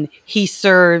then he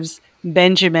serves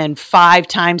Benjamin 5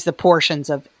 times the portions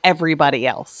of everybody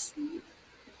else.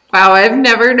 Wow, I've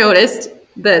never noticed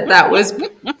that was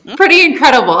pretty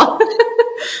incredible.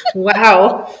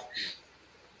 Wow.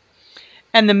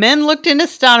 And the men looked in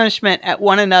astonishment at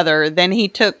one another. Then he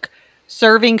took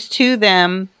servings to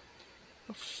them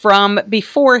from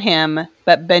before him,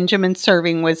 but Benjamin's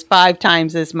serving was 5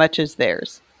 times as much as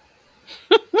theirs.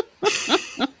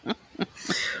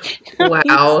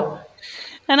 Wow.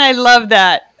 And I love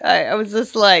that. I was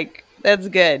just like, that's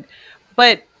good.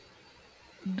 But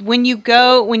when you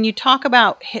talk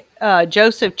about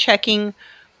Joseph checking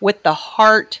with the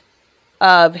heart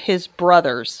of his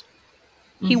brothers,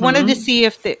 He wanted to see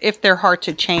if their hearts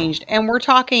had changed. And we're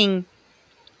talking,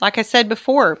 like I said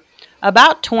before,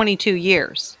 about 22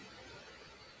 years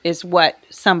is what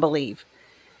some believe.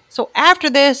 So after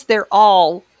this, they're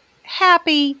all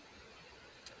happy.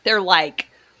 They're like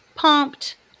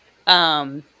pumped.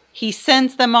 He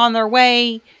sends them on their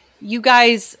way. You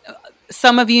guys,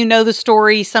 some of you know the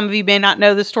story. Some of you may not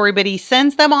know the story, but he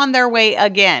sends them on their way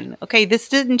again. Okay, this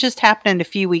didn't just happen in a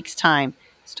few weeks' time.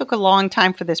 This took a long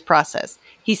time for this process.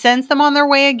 He sends them on their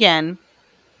way again.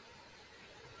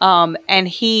 And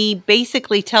he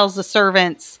basically tells the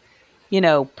servants,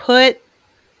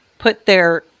 put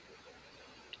their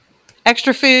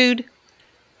extra food,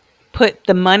 put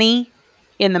the money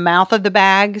in the mouth of the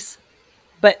bags,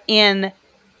 but in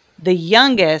the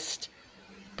youngest,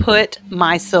 put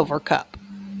my silver cup.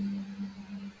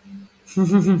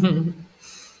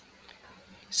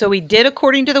 So he did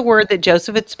according to the word that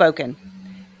Joseph had spoken.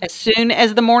 As soon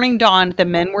as the morning dawned, the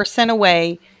men were sent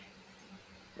away,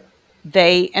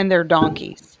 they and their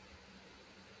donkeys.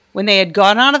 When they had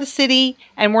gone out of the city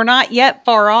and were not yet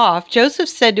far off, Joseph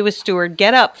said to his steward,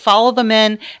 "Get up, follow the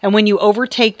men, and when you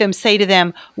overtake them, say to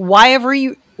them, why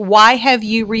have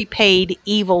you repaid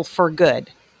evil for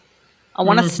good?" I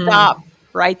want to stop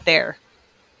right there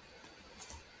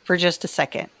for just a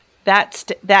second.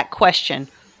 That question.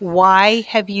 Why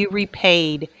have you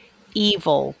repaid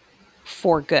evil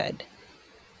for good?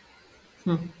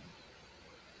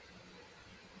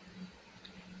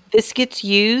 This gets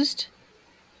used,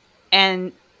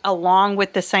 and along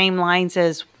with the same lines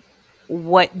as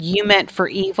what you meant for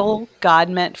evil, God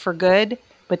meant for good.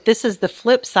 But this is the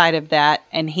flip side of that,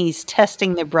 and he's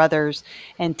testing the brothers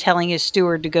and telling his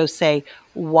steward to go say,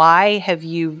 why have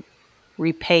you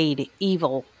repaid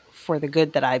evil for the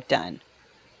good that I've done?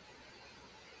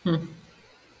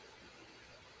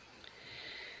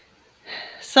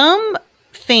 Some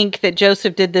think that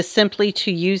Joseph did this simply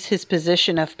to use his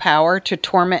position of power to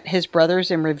torment his brothers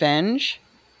in revenge.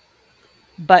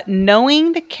 But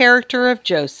knowing the character of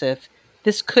Joseph,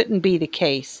 this couldn't be the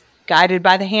case. Guided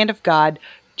by the hand of God,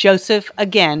 Joseph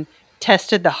again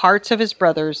tested the hearts of his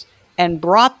brothers and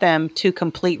brought them to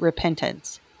complete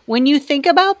repentance. When you think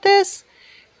about this,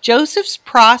 Joseph's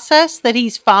process that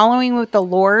he's following with the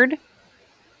Lord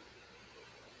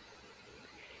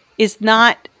is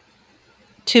not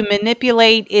to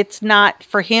manipulate. It's not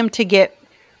for him to get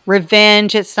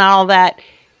revenge. It's not all that.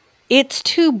 It's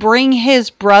to bring his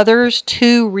brothers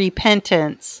to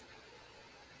repentance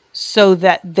so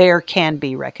that there can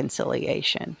be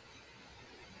reconciliation.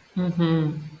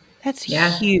 That's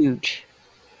huge.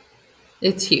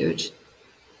 It's huge.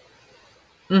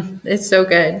 It's so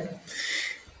good.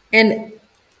 And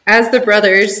as the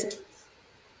brothers,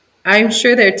 I'm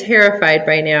sure they're terrified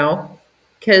by now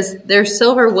because their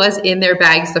silver was in their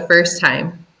bags the first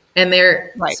time. And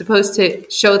they're supposed to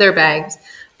show their bags.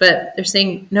 But they're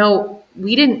saying, no,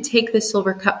 we didn't take the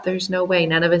silver cup. There's no way.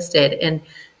 None of us did. And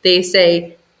they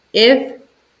say, if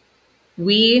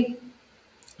we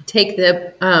take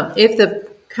if the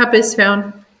cup is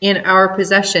found in our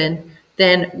possession,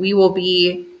 then we will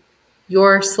be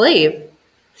your slave.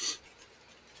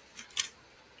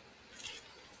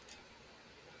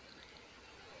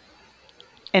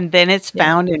 And then it's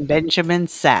found in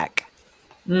Benjamin's sack.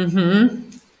 Yeah.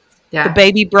 The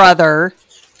baby brother,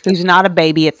 who's not a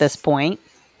baby at this point,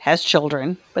 has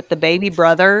children, but the baby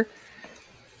brother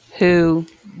who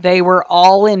they were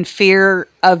all in fear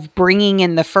of bringing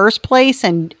in the first place,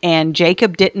 and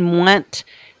Jacob didn't want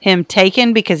him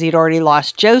taken because he'd already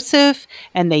lost Joseph,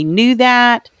 and they knew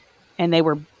that, and they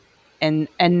were and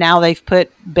now they've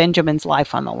put Benjamin's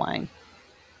life on the line.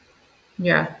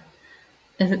 Yeah.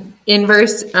 In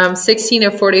verse 16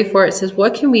 of 44, it says,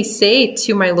 "What can we say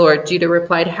to my Lord?" Judah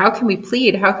replied, "How can we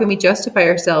plead? How can we justify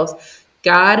ourselves?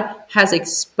 God has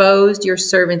exposed your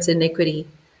servant's iniquity.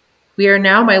 We are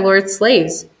now my Lord's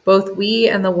slaves, both we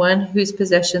and the one whose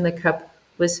possession the cup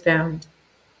was found."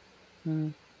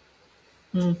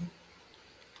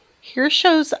 Here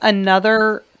shows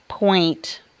another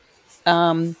point.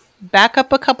 Back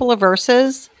up a couple of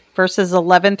verses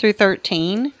 11 through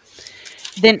 13.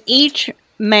 Then each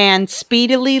man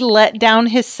speedily let down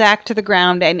his sack to the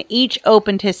ground, and each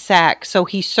opened his sack. So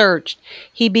he searched.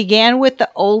 He began with the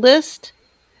oldest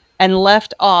and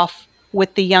left off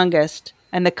with the youngest.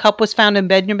 And the cup was found in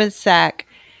Benjamin's sack.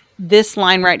 This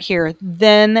line right here.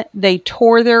 Then they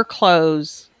tore their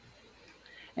clothes,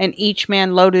 and each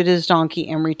man loaded his donkey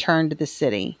and returned to the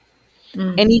city.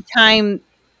 Anytime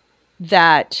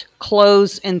that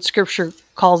clothes in Scripture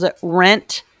calls it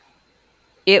rent,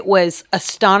 it was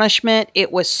astonishment,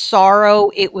 it was sorrow,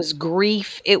 it was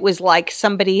grief, it was like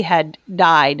somebody had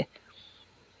died.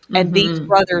 And these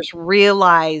brothers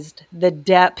realized the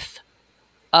depth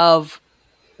of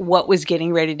what was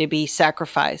getting ready to be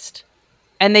sacrificed.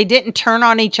 And they didn't turn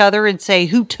on each other and say,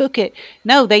 who took it?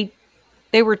 No, they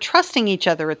were trusting each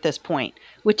other at this point,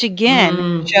 which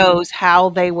again shows how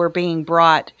they were being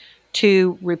brought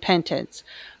to repentance.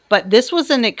 But this was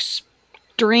an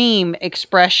extreme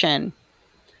expression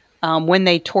when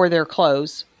they tore their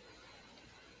clothes.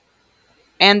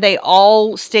 And they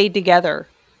all stayed together,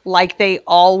 like they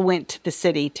all went to the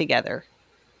city together.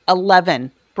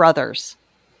 11 brothers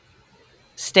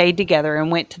stayed together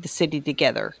and went to the city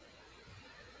together.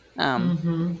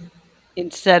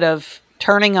 Instead of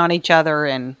turning on each other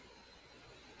and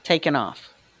taking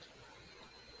off.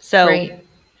 So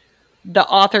the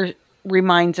author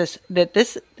reminds us that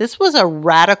this was a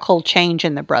radical change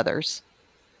in the brothers.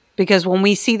 Because when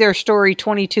we see their story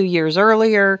 22 years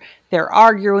earlier, they're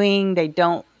arguing, they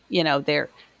don't, they're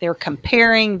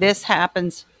comparing, this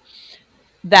happens,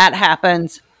 that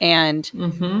happens, and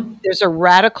there's a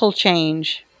radical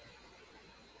change.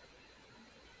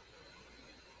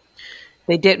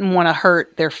 They didn't want to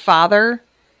hurt their father.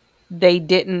 They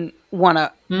didn't want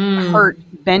to hurt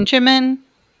Benjamin.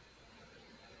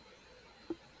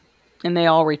 And they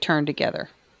all returned together.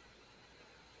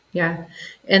 Yeah.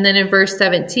 And then in verse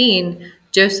 17,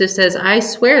 Joseph says, I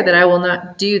swear that I will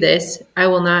not do this. I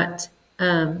will not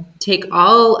take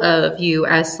all of you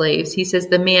as slaves. He says,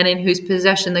 the man in whose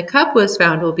possession the cup was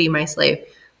found will be my slave.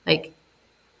 Like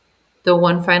the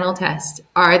one final test.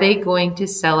 Are they going to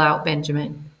sell out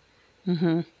Benjamin?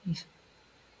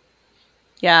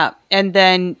 Yeah. And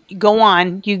then go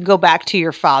on. You can go back to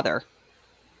your father.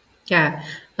 Yeah.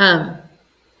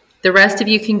 The rest of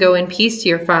you can go in peace to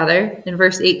your father. In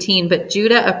verse 18, but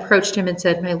Judah approached him and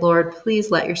said, my Lord,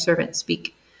 please let your servant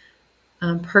speak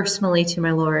personally to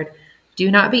my Lord.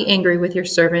 Do not be angry with your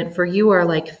servant, for you are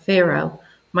like Pharaoh.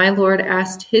 My Lord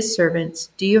asked his servants,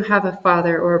 do you have a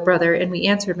father or a brother? And we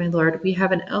answered, my Lord, we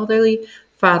have an elderly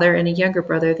father and a younger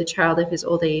brother, the child of his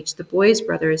old age. The boy's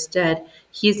brother is dead.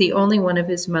 He is the only one of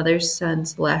his mother's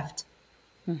sons left.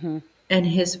 And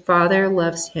his father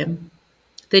loves him.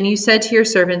 Then you said to your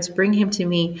servants, bring him to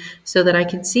me so that I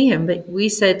can see him. But we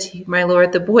said to my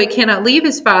Lord, the boy cannot leave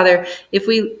his father. If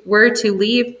we were to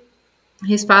leave,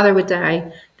 his father would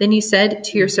die. Then you said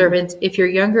to your servants, if your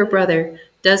younger brother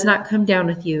does not come down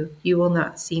with you, you will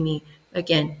not see me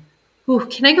again. Ooh,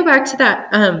 can I go back to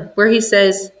that where he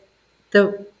says,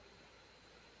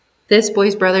 this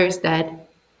boy's brother is dead?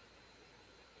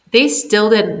 They still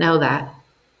didn't know that.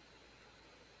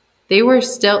 They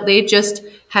just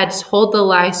had told the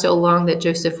lie so long that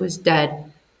Joseph was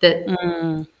dead that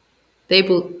they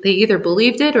either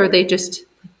believed it or they just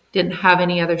didn't have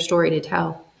any other story to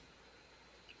tell.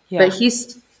 Yeah.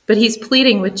 But he's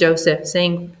pleading with Joseph,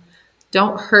 saying,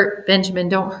 don't hurt Benjamin,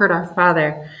 don't hurt our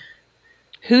father.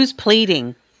 Who's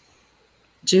pleading?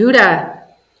 Judah.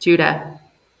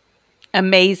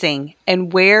 Amazing.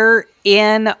 And where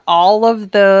in all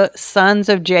of the sons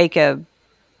of Jacob,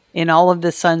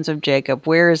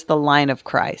 where is the line of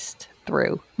Christ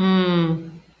through?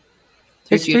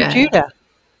 It's Judah. Through Judah.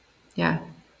 Yeah.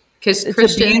 Because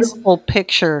it's a beautiful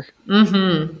picture.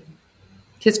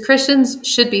 Because Christians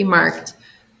should be marked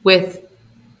with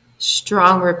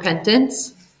strong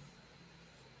repentance.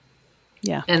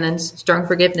 Yeah. And then strong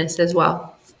forgiveness as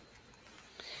well.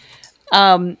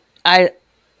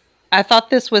 I thought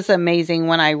this was amazing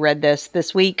when I read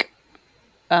this week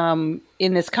in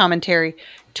this commentary.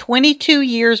 22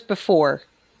 years before,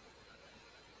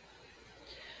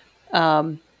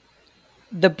 the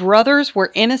brothers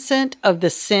were innocent of the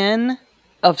sin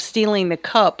of stealing the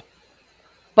cup,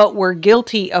 but were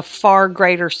guilty of far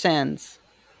greater sins.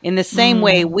 In the same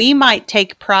way, we might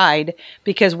take pride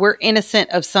because we're innocent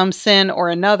of some sin or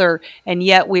another, and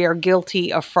yet we are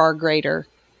guilty of far greater.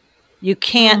 You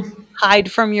can't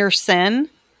hide from your sin,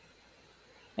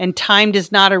 and time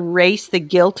does not erase the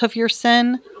guilt of your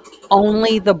sin.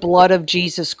 Only the blood of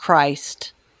Jesus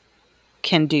Christ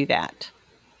can do that.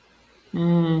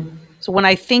 So when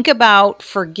I think about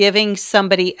forgiving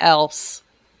somebody else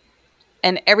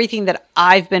and everything that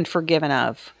I've been forgiven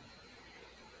of,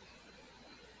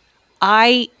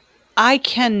 I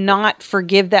cannot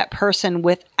forgive that person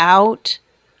without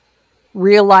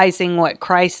realizing what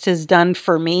Christ has done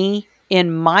for me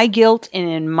in my guilt and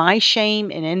in my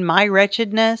shame and in my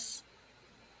wretchedness.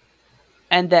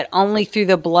 And that only through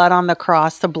the blood on the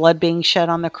cross, the blood being shed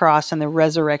on the cross and the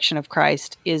resurrection of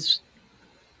Christ is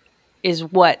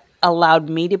what allowed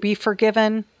me to be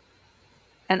forgiven.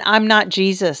 And I'm not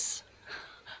Jesus.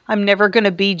 I'm never going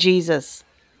to be Jesus.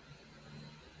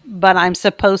 But I'm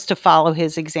supposed to follow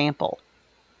his example.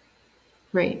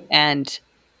 Right. And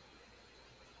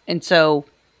And so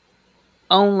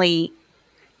only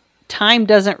time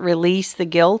doesn't release the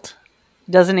guilt,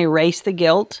 doesn't erase the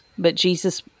guilt, but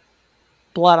Jesus'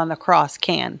 blood on the cross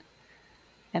can.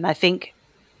 And I think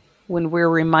when we're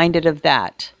reminded of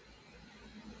that,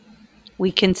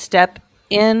 we can step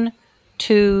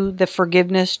into the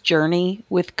forgiveness journey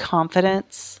with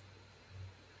confidence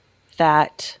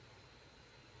that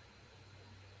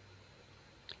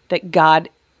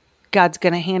God's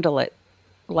going to handle it.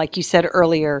 Like you said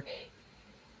earlier,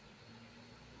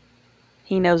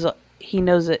 He knows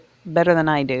it better than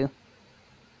I do.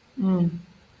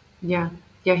 Yeah,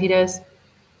 he does.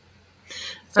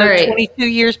 So All right. 22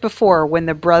 years before, when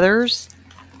the brothers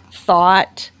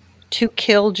thought to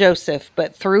kill Joseph,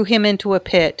 but threw him into a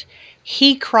pit,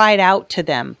 he cried out to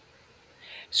them.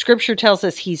 Scripture tells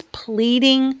us he's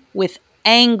pleading with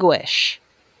anguish.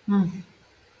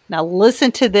 Now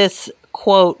listen to this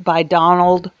quote by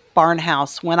Donald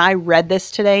Barnhouse. When I read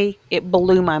this today, it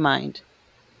blew my mind.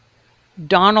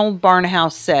 Donald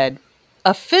Barnhouse said,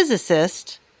 a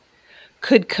physicist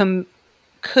could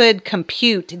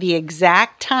compute the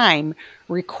exact time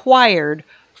required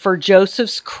for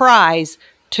Joseph's cries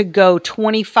to go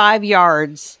 25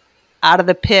 yards out of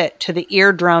the pit to the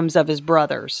eardrums of his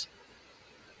brothers.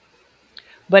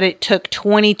 But it took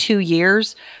 22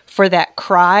 years for that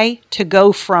cry to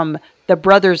go from the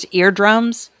brothers'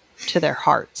 eardrums to their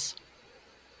hearts.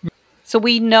 So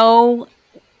we know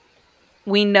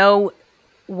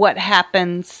what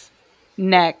happens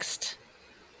next.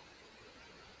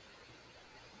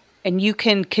 And you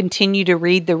can continue to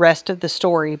read the rest of the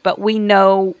story, but we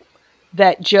know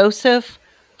that Joseph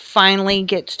finally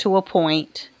gets to a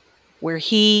point where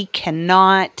he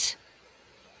cannot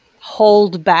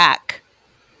hold back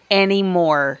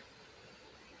anymore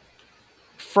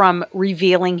from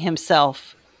revealing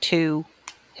himself to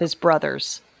his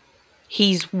brothers.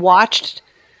 He's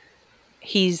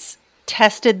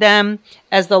tested them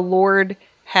as the Lord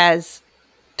has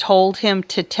told him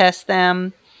to test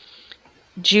them.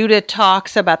 Judah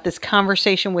talks about this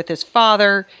conversation with his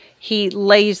father. He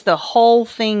lays the whole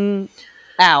thing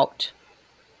out.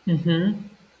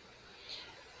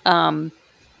 And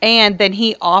then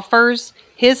he offers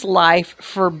his life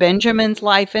for Benjamin's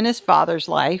life and his father's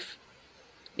life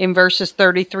in verses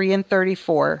 33 and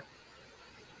 34.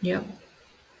 Yep.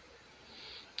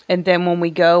 And then when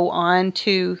we go on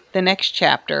to the next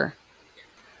chapter,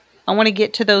 I want to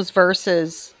get to those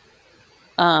verses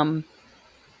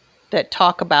that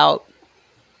talk about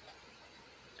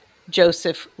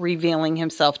Joseph revealing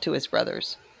himself to his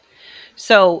brothers.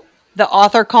 So the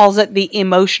author calls it the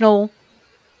emotional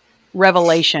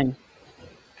revelation.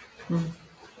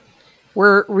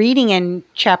 We're reading in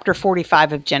chapter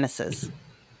 45 of Genesis.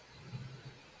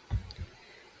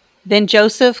 Then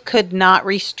Joseph could not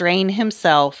restrain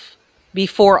himself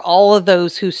before all of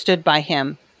those who stood by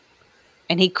him,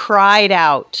 and he cried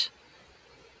out,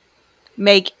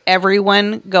 "Make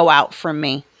everyone go out from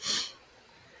me."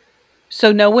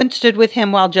 So no one stood with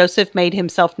him while Joseph made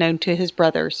himself known to his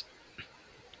brothers.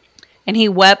 And he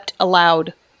wept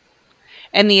aloud,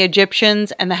 and the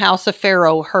Egyptians and the house of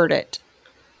Pharaoh heard it.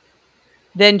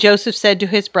 Then Joseph said to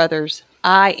his brothers,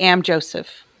 "I am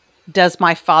Joseph. Does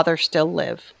my father still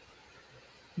live?"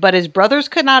 But his brothers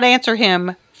could not answer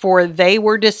him, for they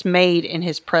were dismayed in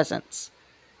his presence.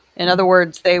 In other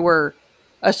words, they were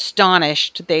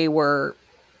astonished. They were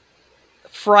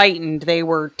frightened. They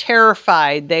were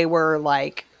terrified. They were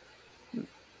like,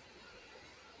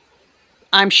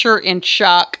 I'm sure, in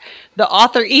shock. The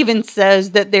author even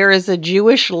says that there is a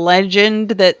Jewish legend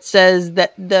that says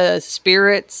that the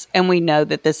spirits, and we know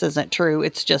that this isn't true,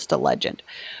 it's just a legend,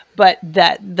 but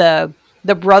that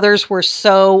the brothers were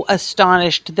so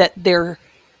astonished that their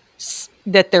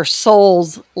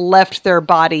souls left their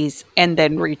bodies and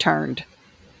then returned.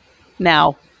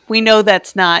 Now, we know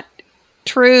that's not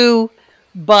true,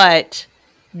 but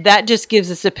that just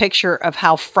gives us a picture of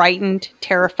how frightened,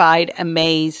 terrified,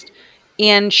 amazed,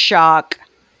 in shock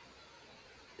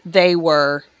they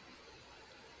were.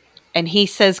 And he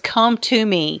says, "Come to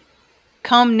me.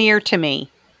 Come near to me."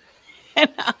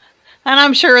 And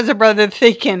I'm sure as a brother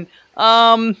thinking,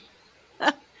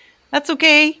 that's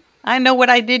okay. I know what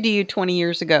I did to you 20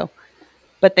 years ago.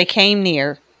 But they came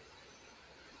near.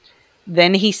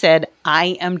 Then he said,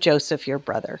 "I am Joseph, your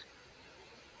brother,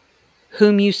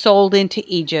 whom you sold into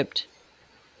Egypt.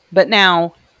 But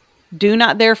now, do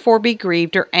not therefore be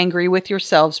grieved or angry with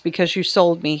yourselves because you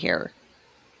sold me here.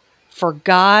 For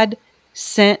God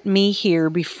sent me here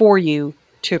before you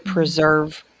to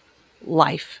preserve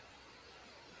life.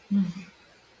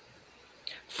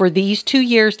 For these 2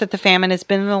 years that the famine has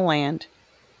been in the land,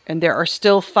 and there are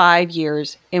still 5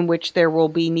 years in which there will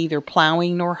be neither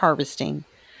plowing nor harvesting.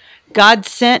 God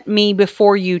sent me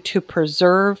before you to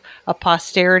preserve a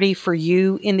posterity for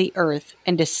you in the earth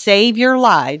and to save your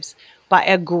lives by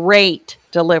a great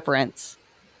deliverance.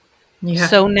 Yeah.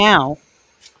 So now,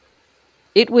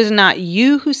 it was not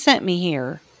you who sent me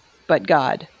here, but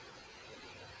God.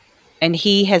 And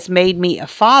he has made me a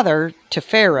father to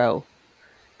Pharaoh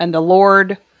and the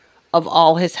Lord of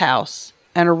all his house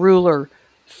and a ruler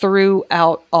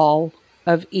throughout all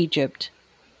of Egypt.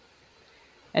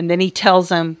 And then he tells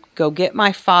them, go get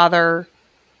my father,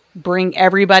 bring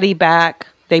everybody back.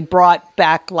 They brought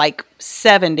back like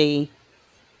 70.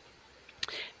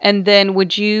 And then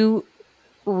would you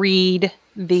read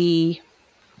the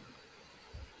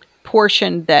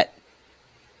portion that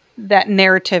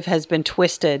narrative has been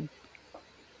twisted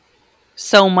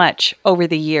so much over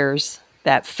the years,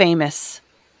 that famous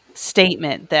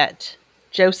statement that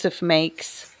Joseph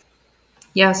makes?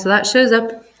 Yeah, so that shows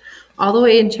up all the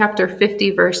way in chapter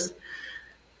 50,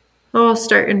 I'll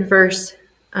start in verse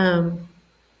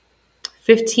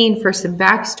 15 for some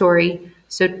backstory.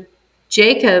 So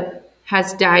Jacob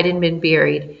has died and been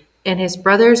buried, and his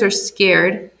brothers are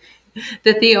scared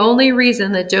that the only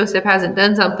reason that Joseph hasn't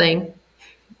done something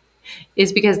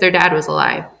is because their dad was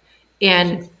alive.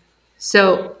 And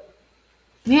so,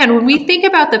 man, when we think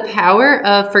about the power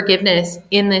of forgiveness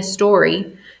in this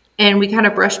story and we kind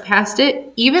of brush past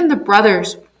it, even the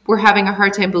brothers were having a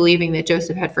hard time believing that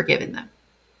Joseph had forgiven them.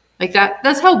 Like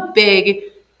that's how big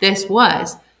this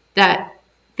was, that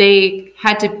they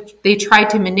tried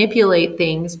to manipulate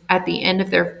things at the end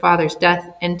of their father's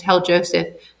death and tell Joseph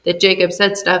that Jacob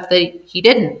said stuff that he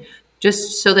didn't,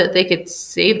 just so that they could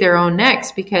save their own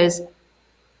necks, because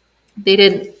they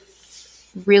didn't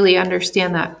really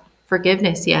understand that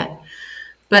forgiveness yet.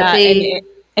 But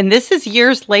and this is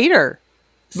years later.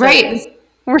 So right.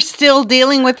 We're still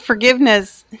dealing with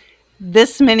forgiveness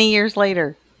this many years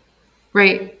later.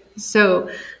 Right.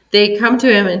 So they come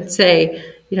to him and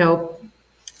say,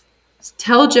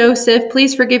 tell Joseph,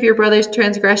 please forgive your brother's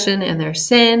transgression and their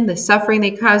sin, the suffering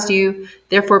they caused you.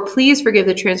 Therefore, please forgive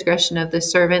the transgression of the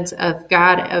servants of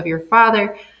God of your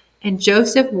father. And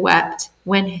Joseph wept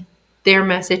when their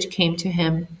message came to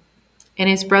him. And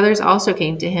his brothers also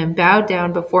came to him, bowed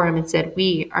down before him, and said,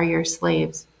 we are your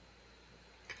slaves.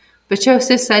 But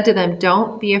Joseph said to them,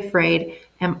 don't be afraid.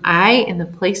 Am I in the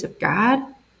place of God?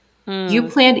 You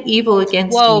planned evil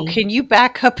against me. Whoa, can you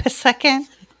back up a second?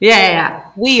 Yeah.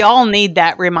 We all need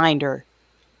that reminder.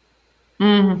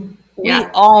 Mm-hmm. Yeah. We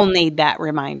all need that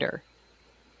reminder.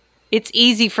 It's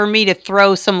easy for me to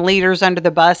throw some leaders under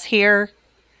the bus here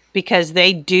because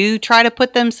they do try to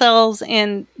put themselves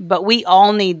in, but we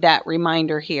all need that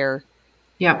reminder here.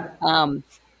 Yep.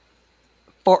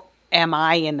 For am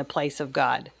I in the place of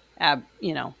God?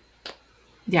 Yeah.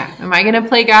 Am I going to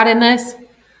play God in this?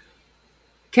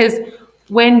 Because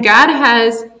when God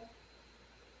has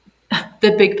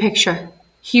the big picture,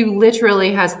 he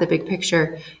literally has the big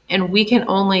picture, and we can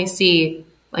only see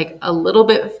like a little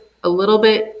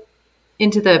bit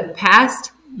into the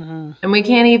past, and we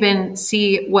can't even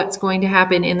see what's going to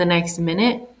happen in the next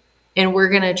minute. And we're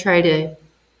going to try to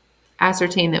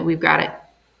ascertain that we've got it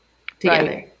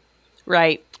together.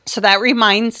 Right. So that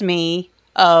reminds me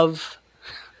of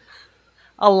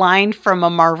a line from a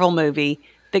Marvel movie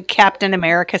that Captain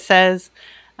America says.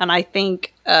 And I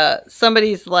think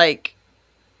somebody's like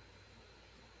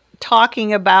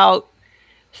talking about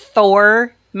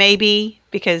Thor, maybe,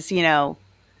 because,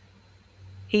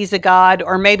 he's a god,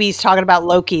 or maybe he's talking about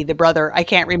Loki, the brother. I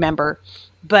can't remember.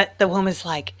 But the woman's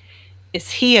like,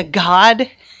 is he a god?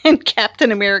 And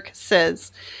Captain America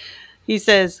says,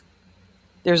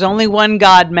 there's only one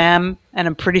God, ma'am, and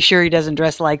I'm pretty sure he doesn't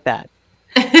dress like that.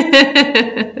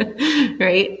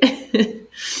 Right?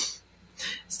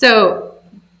 So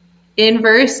in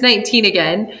verse 19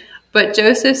 again, but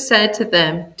Joseph said to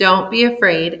them, don't be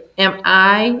afraid. Am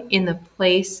I in the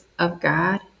place of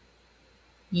God?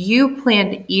 You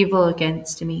planned evil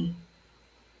against me.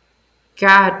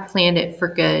 God planned it for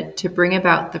good to bring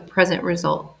about the present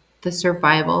result, the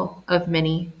survival of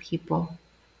many people.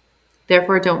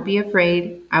 Therefore, don't be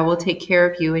afraid. I will take care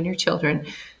of you and your children.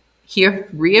 He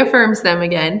reaffirms them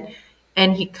again,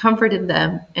 and he comforted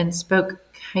them and spoke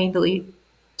kindly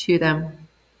to them.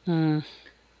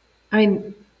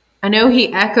 I know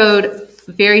he echoed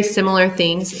very similar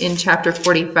things in chapter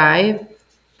 45,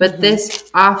 but this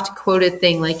oft quoted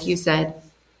thing, like you said,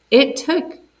 it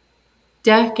took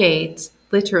decades,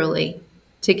 literally,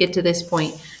 to get to this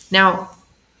point. Now,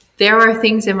 there are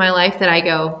things in my life that I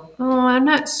go, oh, I'm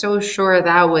not so sure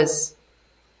that was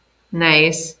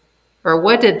nice. Or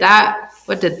what did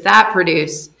that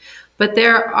produce? But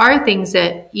there are things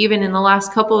that even in the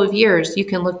last couple of years, you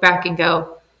can look back and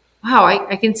go, wow,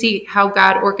 I can see how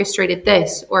God orchestrated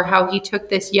this, or how he took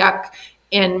this yuck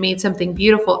and made something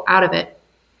beautiful out of it.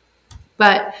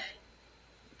 But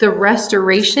the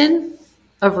restoration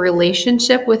of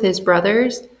relationship with his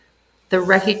brothers, the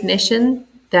recognition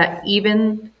that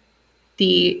even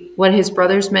what his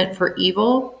brothers meant for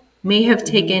evil may have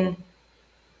taken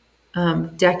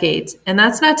decades. And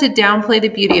that's not to downplay the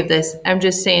beauty of this. I'm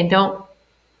just saying,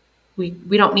 we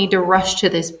don't need to rush to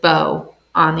this bow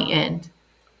on the end.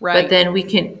 Right. But then we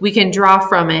can draw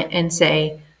from it and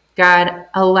say, God,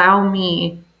 allow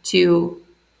me to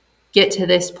get to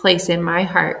this place in my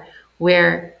heart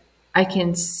where I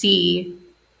can see,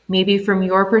 maybe from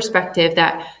your perspective,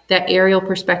 that aerial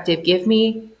perspective. Give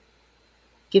me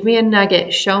a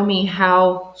nugget. Show me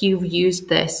how you've used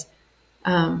this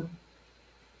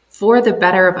for the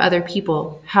better of other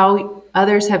people, how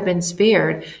others have been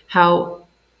spared, how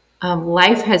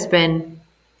life has been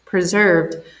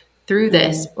preserved through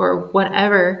this, or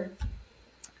whatever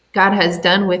God has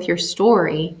done with your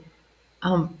story.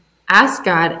 Ask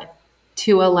God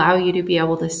to allow you to be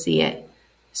able to see it,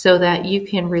 so that you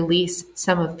can release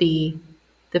some of the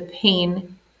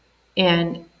pain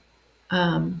and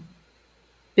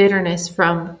bitterness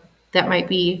from that might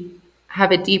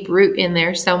have a deep root in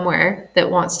there somewhere that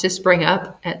wants to spring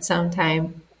up at some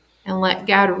time, and let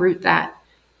God root that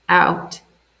out.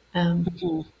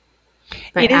 It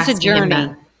is a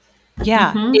journey.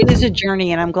 Yeah, it is a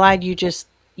journey, and I'm glad you just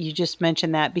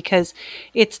mentioned that, because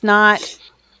it's not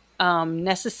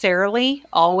necessarily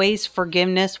always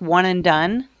forgiveness one and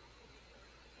done.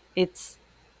 It's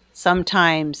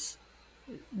sometimes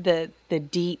the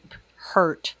deep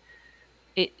hurt.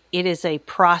 It is a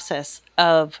process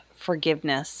of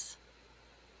forgiveness.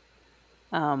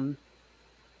 And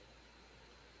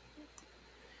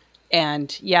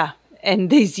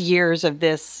these years of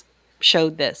this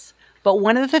showed this. But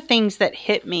one of the things that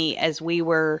hit me as we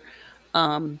were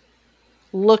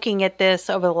looking at this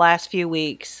over the last few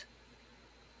weeks,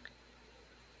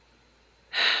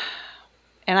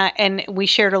 and we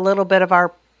shared a little bit of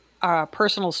our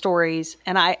personal stories,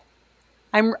 and I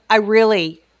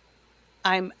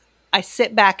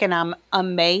sit back and I'm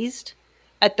amazed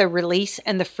at the release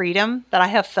and the freedom that I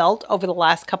have felt over the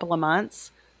last couple of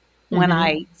months when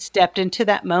I stepped into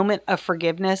that moment of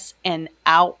forgiveness and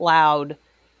out loud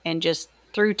and just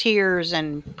through tears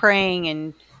and praying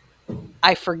and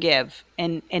I forgive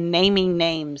and naming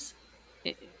names.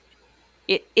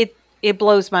 It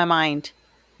blows my mind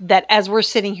that as we're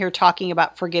sitting here talking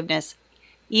about forgiveness,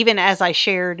 even as I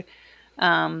shared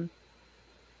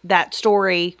that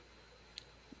story,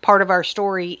 part of our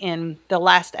story in the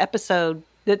last episode,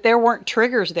 that there weren't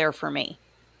triggers there for me.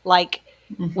 Like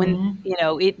when,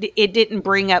 it didn't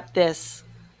bring up this,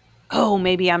 oh,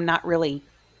 maybe I'm not really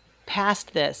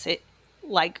past this.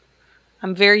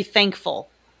 I'm very thankful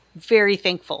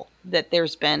that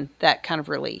there's been that kind of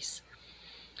release.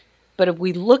 But if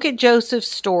we look at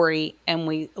Joseph's story and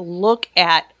we look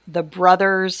at the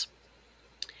brothers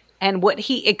and what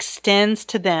he extends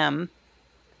to them,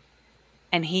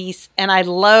 and I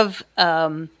love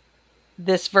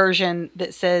this version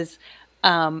that says,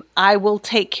 I will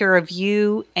take care of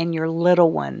you and your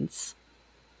little ones.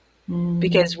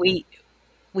 Because we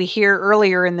hear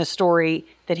earlier in the story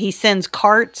that he sends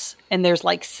carts, and there's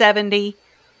like 70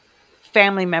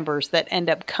 family members that end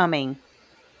up coming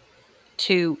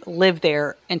to live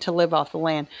there and to live off the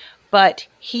land. But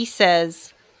he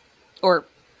says, or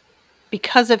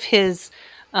because of his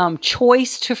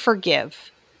choice to forgive,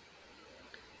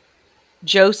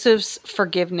 Joseph's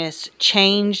forgiveness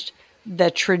changed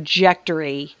the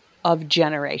trajectory of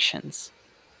generations.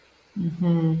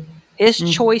 His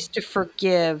choice to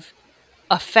forgive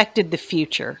affected the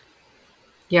future.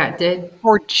 Yeah, it did.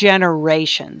 For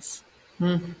generations.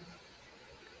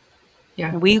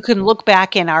 Yeah. We can look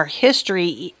back in our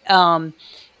history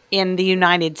in the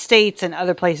United States and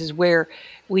other places where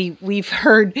we've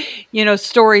heard,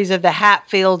 stories of the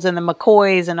Hatfields and the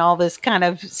McCoys and all this kind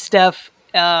of stuff,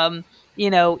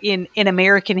 in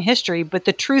American history. But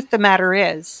the truth of the matter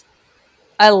is,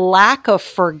 a lack of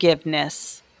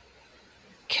forgiveness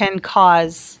can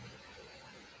cause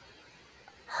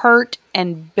hurt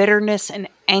and bitterness and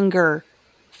anger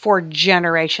for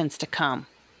generations to come.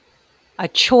 A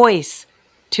choice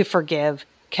to forgive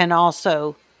can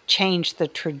also change the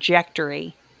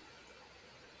trajectory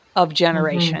of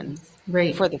generations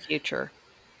for the future.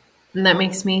 And that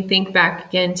makes me think back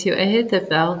again to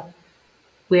Ahithophel,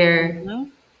 where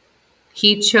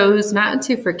he chose not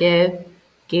to forgive,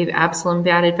 gave Absalom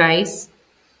bad advice,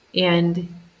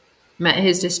 and met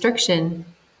his destruction.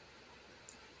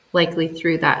 likely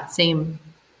through that same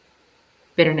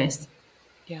bitterness.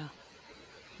 Yeah.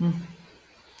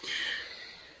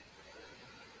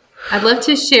 I'd love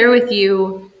to share with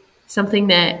you something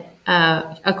that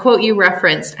a quote you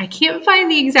referenced. I can't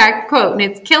find the exact quote, and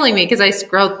it's killing me because I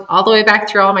scrolled all the way back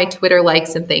through all my Twitter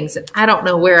likes and things. I don't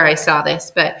know where I saw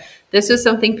this, but this was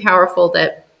something powerful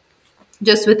that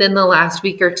just within the last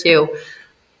week or two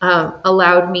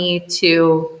allowed me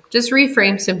to just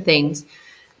reframe some things.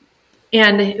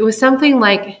 And it was something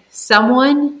like,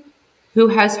 someone who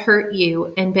has hurt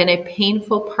you and been a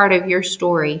painful part of your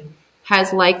story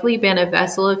has likely been a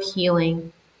vessel of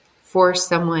healing for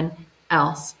someone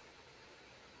else.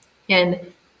 And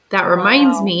that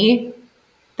reminds me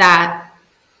that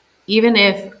even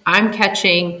if I'm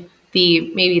catching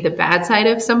maybe the bad side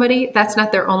of somebody, that's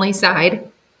not their only side.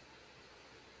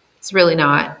 It's really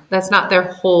not. That's not their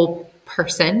whole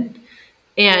person.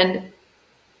 And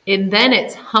then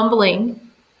it's humbling.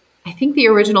 I think the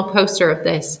original poster of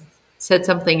this said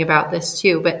something about this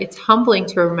too, but it's humbling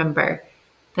to remember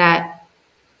that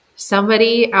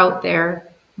somebody out there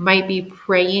might be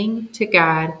praying to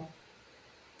God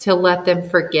to let them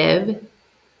forgive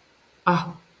a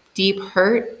deep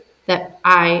hurt that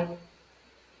I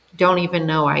don't even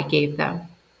know I gave them.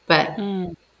 But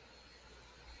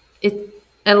it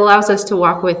allows us to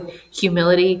walk with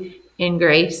humility and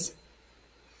grace.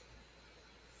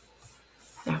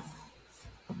 Yeah.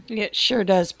 It sure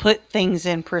does put things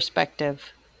in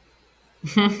perspective.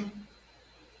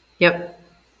 Yep.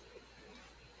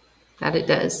 That it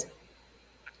does.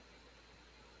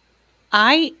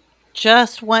 I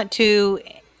just want to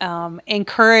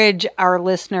encourage our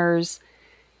listeners,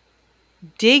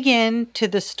 dig into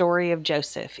the story of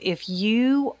Joseph. If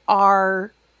you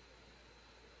are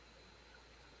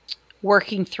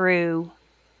working through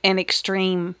an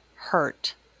extreme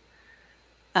hurt,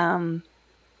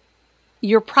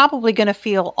 you're probably going to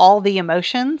feel all the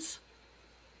emotions,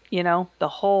 the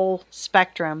whole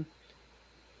spectrum,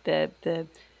 the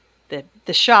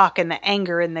shock and the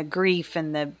anger and the grief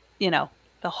and the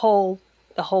whole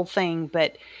thing.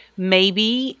 But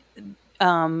maybe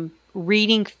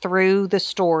reading through the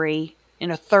story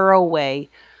in a thorough way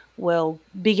will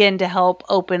begin to help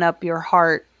open up your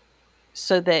heart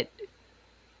so that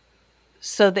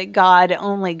God,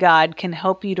 only God, can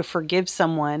help you to forgive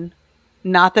someone.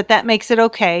 Not that makes it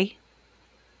okay,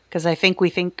 because I think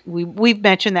we've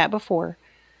mentioned that before.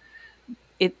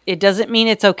 It doesn't mean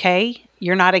it's okay.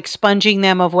 You're not expunging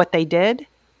them of what they did,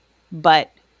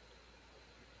 but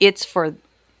it's for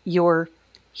your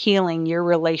healing, your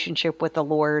relationship with the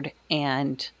Lord,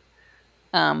 and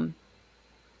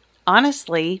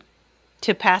honestly,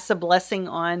 to pass a blessing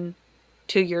on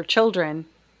to your children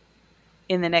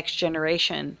in the next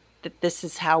generation, that this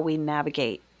is how we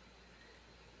navigate.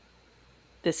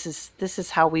 This is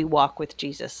how we walk with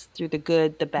Jesus, through the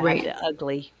good, the bad, right. The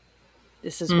ugly.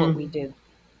 This is what we do.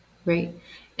 Right.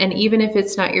 And even if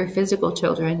it's not your physical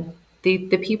children, the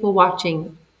people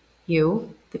watching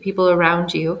you, the people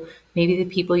around you, maybe the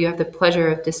people you have the pleasure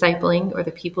of discipling, or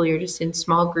the people you're just in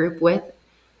small group with,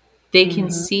 they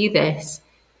can see this,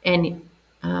 and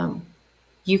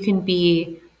you can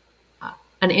be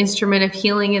an instrument of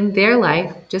healing in their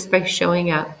life just by showing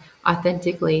up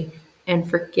authentically and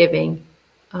forgiving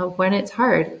when it's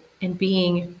hard, and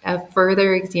being a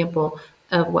further example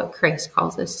of what Christ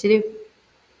calls us to do.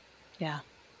 Yeah.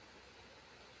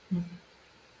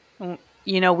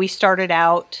 We started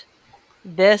out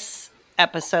this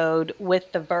episode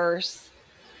with the verse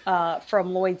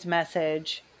from Lloyd's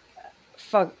message,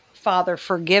 Father,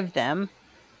 forgive them,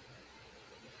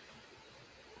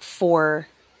 for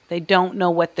they don't know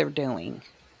what they're doing.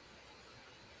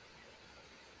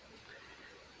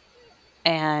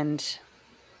 And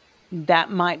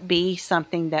that might be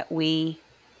something that we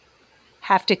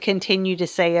have to continue to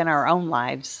say in our own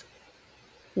lives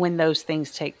when those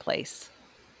things take place.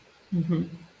 Mm-hmm.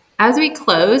 As we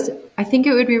close, I think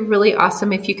it would be really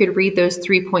awesome if you could read those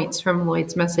 3 points from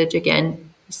Lloyd's message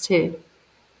again.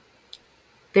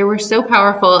 They were so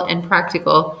powerful and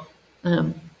practical.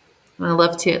 I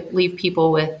love to leave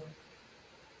people with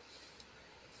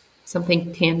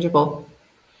something tangible.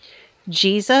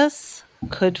 Jesus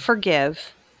could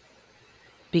forgive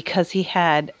because he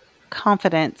had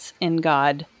confidence in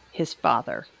God, his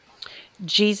Father.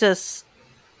 Jesus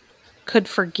could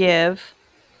forgive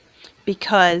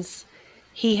because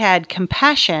he had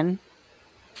compassion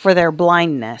for their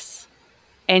blindness.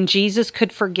 And Jesus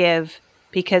could forgive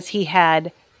because he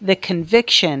had the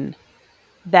conviction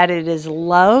that it is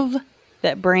love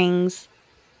that brings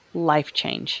life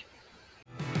change.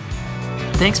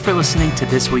 Thanks for listening to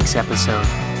this week's episode.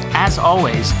 As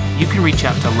always, you can reach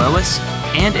out to Lois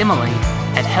and Emily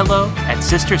at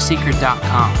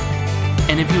hello@sisterseeker.com.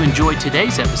 And if you enjoyed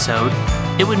today's episode,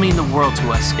 it would mean the world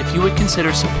to us if you would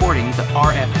consider supporting the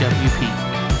RFWP.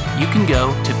 You can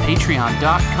go to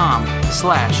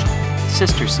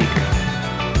patreon.com/sisterseeker.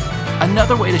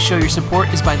 Another way to show your support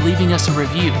is by leaving us a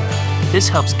review. This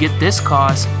helps get this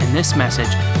cause and this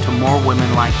message to more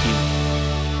women like you.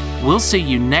 We'll see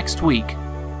you next week.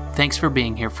 Thanks for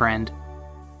being here, friend.